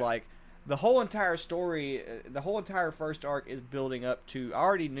because like the whole entire story, the whole entire first arc is building up to. I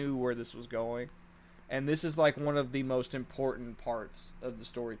already knew where this was going, and this is like one of the most important parts of the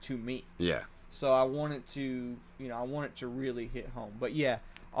story to me. Yeah. So I want it to, you know, I want it to really hit home. But yeah,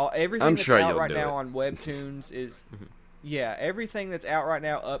 everything I'm that's sure out you'll right do now it. on Webtoons is. Yeah, everything that's out right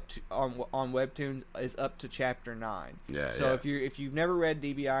now up to on Webtoons is up to chapter 9. Yeah. So if you've never read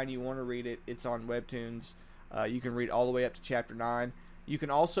DBI and you want to read it, it's on Webtoons. You can read all the way up to chapter 9. You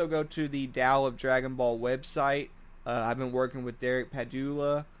can also go to the Tao of Dragon Ball website. I've been working with Derek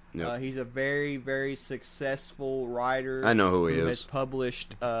Padula. Yep. He's a very, very successful writer. I know who he is. Has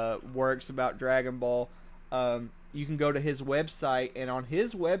published works about Dragon Ball. You can go to his website, and on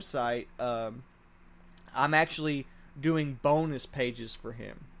his website, I'm actually doing bonus pages for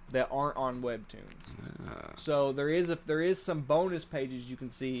him that aren't on Webtoons. So there is some bonus pages you can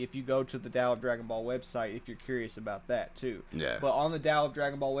see if you go to the Tao of Dragon Ball website if you're curious about that too. Yeah. But on the Tao of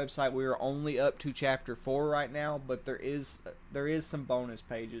Dragon Ball website, we are only up to chapter 4 right now, but there is some bonus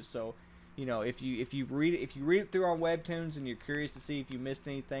pages. So, you know, if you read it through on Webtoons and you're curious to see if you missed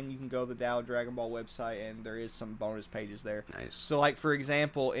anything, you can go to the Tao of Dragon Ball website and there is some bonus pages there. Nice. So like for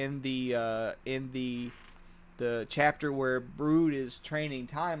example, in the chapter where Brood is training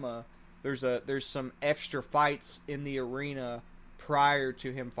Taima, there's some extra fights in the arena prior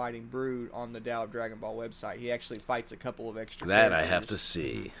to him fighting Brood on the Tao of Dragon Ball website. He actually fights a couple of extra That I have characters to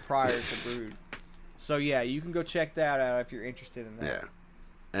see. prior to Brood. So yeah, you can go check that out if you're interested in that. Yeah.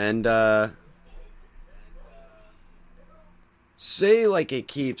 And say like it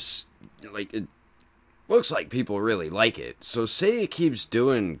keeps like it looks like people really like it. So say it keeps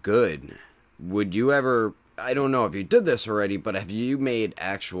doing good. Would you ever, I don't know if you did this already, but have you made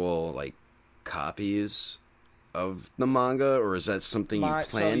actual like copies of the manga, or is that something you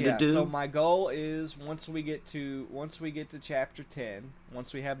plan to do? So my goal is once we get to chapter 10,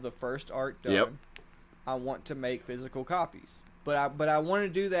 once we have the first arc done, Yep. I want to make physical copies. But I want to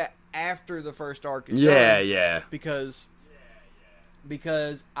do that after the first arc is Yeah, done. yeah. Because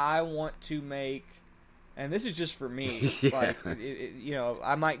I want to make, and this is just for me, Yeah. like you know,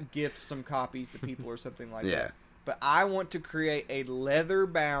 I might gift some copies to people or something like Yeah. that. But I want to create a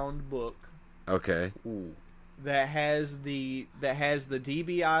leather-bound book Okay. that has the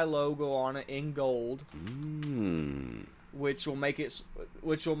DBI logo on it in gold, which will make it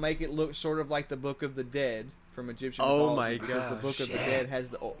look sort of like the Book of the Dead from Egyptian Oh mythology, my because the gosh. Book of the Dead has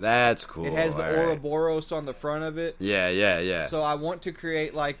That's cool. it has the All right. Ouroboros on the front of it. Yeah, yeah, yeah. So I want to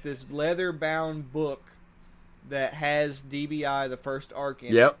create like this leather-bound book that has DBI the first arc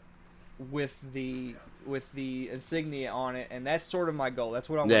in Yep. it with the insignia on it, and that's sort of my goal. That's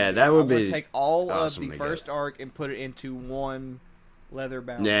what I want. Yeah, to do. that would I want be to take all awesome of to the first arc and put it into one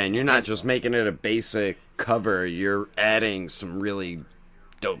leather-bound. Yeah, and you're not just making it a basic cover. You're adding some really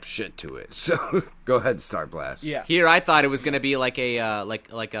dope shit to it. So go ahead, Star Blast. Yeah. Here, I thought it was gonna be like a like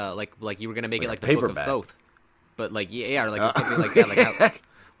you were gonna make it Like like a the Book of paperback. Thoth, but like yeah, or like something like that. Like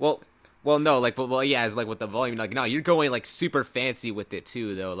how, well, no, like well, yeah, it's like with the volume. Like no, you're going like super fancy with it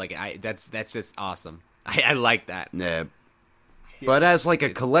too, though. Like that's just awesome. I like that. Yeah. But as like a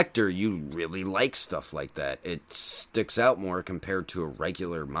collector, you really like stuff like that. It sticks out more compared to a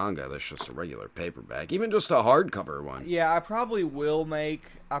regular manga that's just a regular paperback, even just a hardcover one. Yeah, I probably will make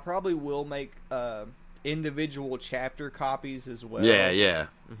individual chapter copies as well. Yeah, yeah.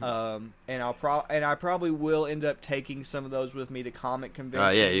 And I probably will end up taking some of those with me to comic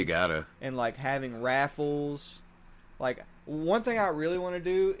conventions. Yeah, you gotta. And like having raffles. Like one thing I really want to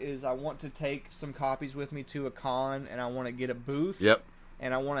do is I want to take some copies with me to a con, and I want to get a booth. Yep.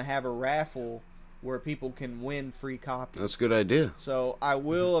 And I want to have a raffle where people can win free copies. That's a good idea. So I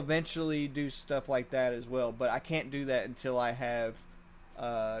will eventually do stuff like that as well, but I can't do that until I have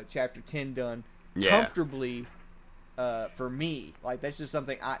chapter 10 done comfortably for me. Like that's just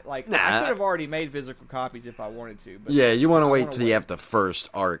something I like. I could have already made physical copies if I wanted to. But Yeah, you want to I wait wanna till you have the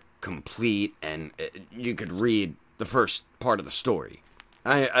first arc complete and you could read the first part of the story.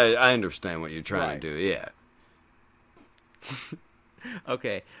 I understand what you're trying to do. Yeah.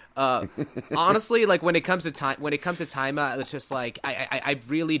 Okay. Honestly, like when it comes to time, it's just like I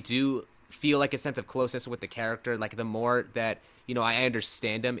really do feel like a sense of closeness with the character. Like the more that I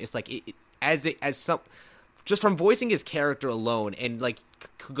understand him, it's like just from voicing his character alone and like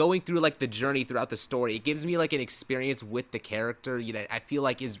going through like the journey throughout the story, it gives me like an experience with the character that I feel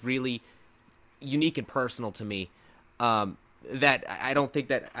like is really unique and personal to me. That I don't think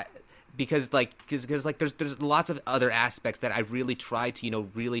that because there's lots of other aspects that I really try to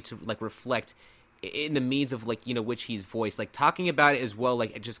really to like reflect in the means of like which he's voiced, like talking about it as well,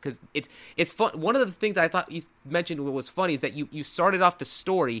 like just because it's fun. One of the things that I thought you mentioned was funny is that you started off the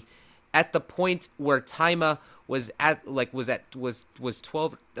story at the point where Taima was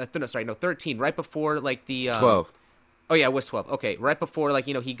 12 13, right before like the 12. Oh yeah, it was 12. Okay, right before like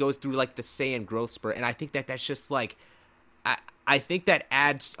he goes through like the Saiyan growth spurt, and I think that's just like I think that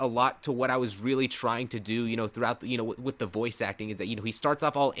adds a lot to what I was really trying to do throughout with the voice acting, is that he starts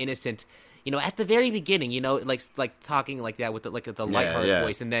off all innocent at the very beginning, like talking like that with the lighthearted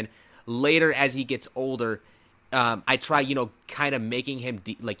voice, and then later as he gets older, I try kind of making him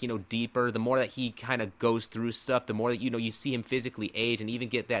deeper. The more that he kind of goes through stuff, the more that you see him physically age, and even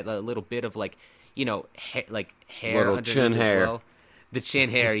get that little bit of like hair, little chin hair, well. The chin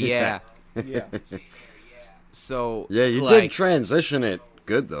hair, yeah. Yeah. So yeah, you did transition it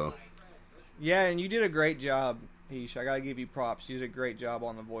good though. Yeah, and you did a great job, Heesh. I gotta give you props. You did a great job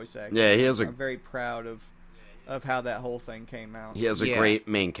on the voice acting. Yeah, I'm very proud of how that whole thing came out. He has a great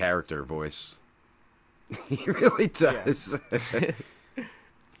main character voice. He really does. Yeah.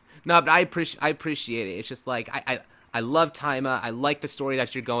 No, but I appreciate it. It's just like I love Taima. I like the story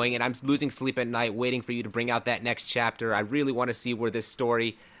that you're going, and I'm losing sleep at night waiting for you to bring out that next chapter. I really want to see where this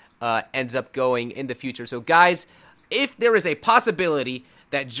story ends up going in the future. So, guys, if there is a possibility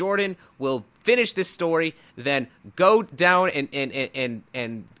that Jordan will finish this story, then go down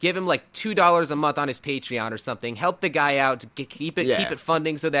and give him like $2 a month on his Patreon or something. Help the guy out to keep it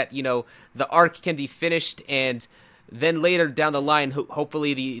funding so that the arc can be finished, and then later down the line,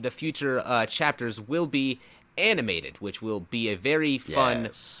 hopefully the future chapters will be animated, which will be a very fun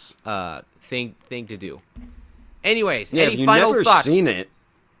thing to do. Anyways, any final thoughts? Seen it.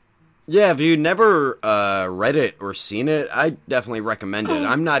 Yeah, if you never read it or seen it, I definitely recommend it.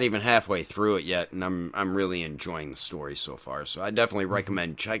 I'm not even halfway through it yet, and I'm really enjoying the story so far. So I definitely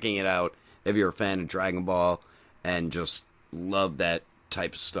recommend checking it out if you're a fan of Dragon Ball and just love that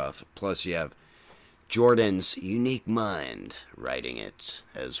type of stuff. Plus, you have Jordan's unique mind writing it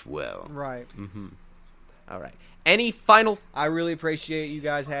as well. Right. Mm-hmm. All right. Any final? I really appreciate you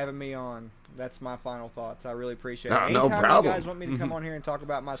guys having me on. That's my final thoughts. I really appreciate it. No Anytime problem. you guys want me to come on here and talk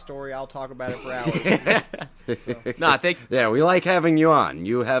about my story, I'll talk about it for hours. Nah, thank. Yeah, we like having you on.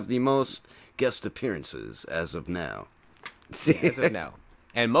 You have the most guest appearances as of now. As of now.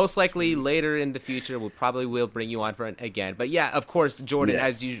 And most likely later in the future, we'll bring you on for it again. But yeah, of course, Jordan,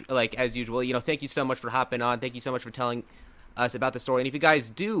 as usual, thank you so much for hopping on. Thank you so much for telling us about the story. And if you guys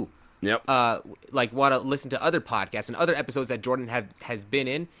do want to listen to other podcasts and other episodes that Jordan has been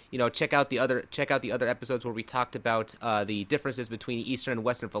in, check out the other episodes where we talked about the differences between Eastern and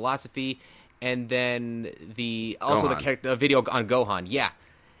Western philosophy, and then the video on Gohan. Yeah.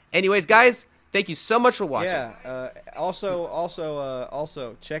 Anyways, guys, thank you so much for watching. Yeah.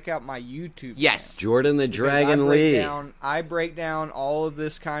 Also, check out my YouTube. Yes. channel. Jordan the Dragonlee. I break down all of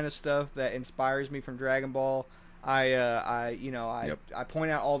this kind of stuff that inspires me from Dragon Ball. I point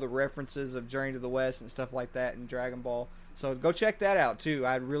out all the references of Journey to the West and stuff like that in Dragon Ball. So go check that out too.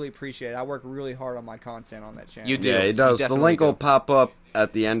 I'd really appreciate it. I work really hard on my content on that channel. You do. Yeah, it does. The link will do. pop up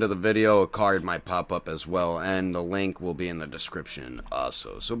at the end of the video. A card might pop up as well, and the link will be in the description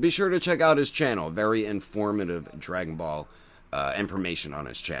also. So be sure to check out his channel. Very informative Dragon Ball information on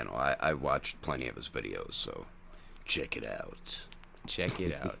his channel. I watched plenty of his videos, so check it out. Check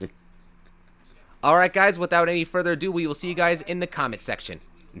it out. All right, guys, without any further ado, we will see you guys in the comment section.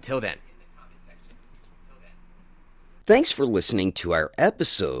 Until then. Thanks for listening to our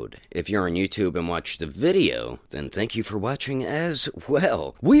episode. If you're on YouTube and watch the video, then thank you for watching as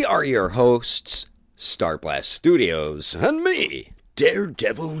well. We are your hosts, Starblast Studios, and me,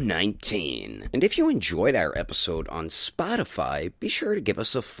 Daredevil 19. And if you enjoyed our episode on Spotify, be sure to give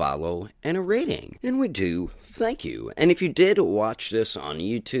us a follow and a rating. And we do thank you. And if you did watch this on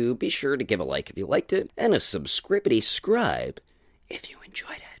YouTube, be sure to give a like if you liked it, and a subscribe if you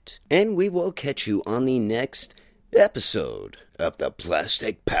enjoyed it. And we will catch you on the next episode of the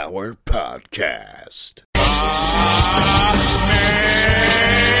Plastic Power Podcast.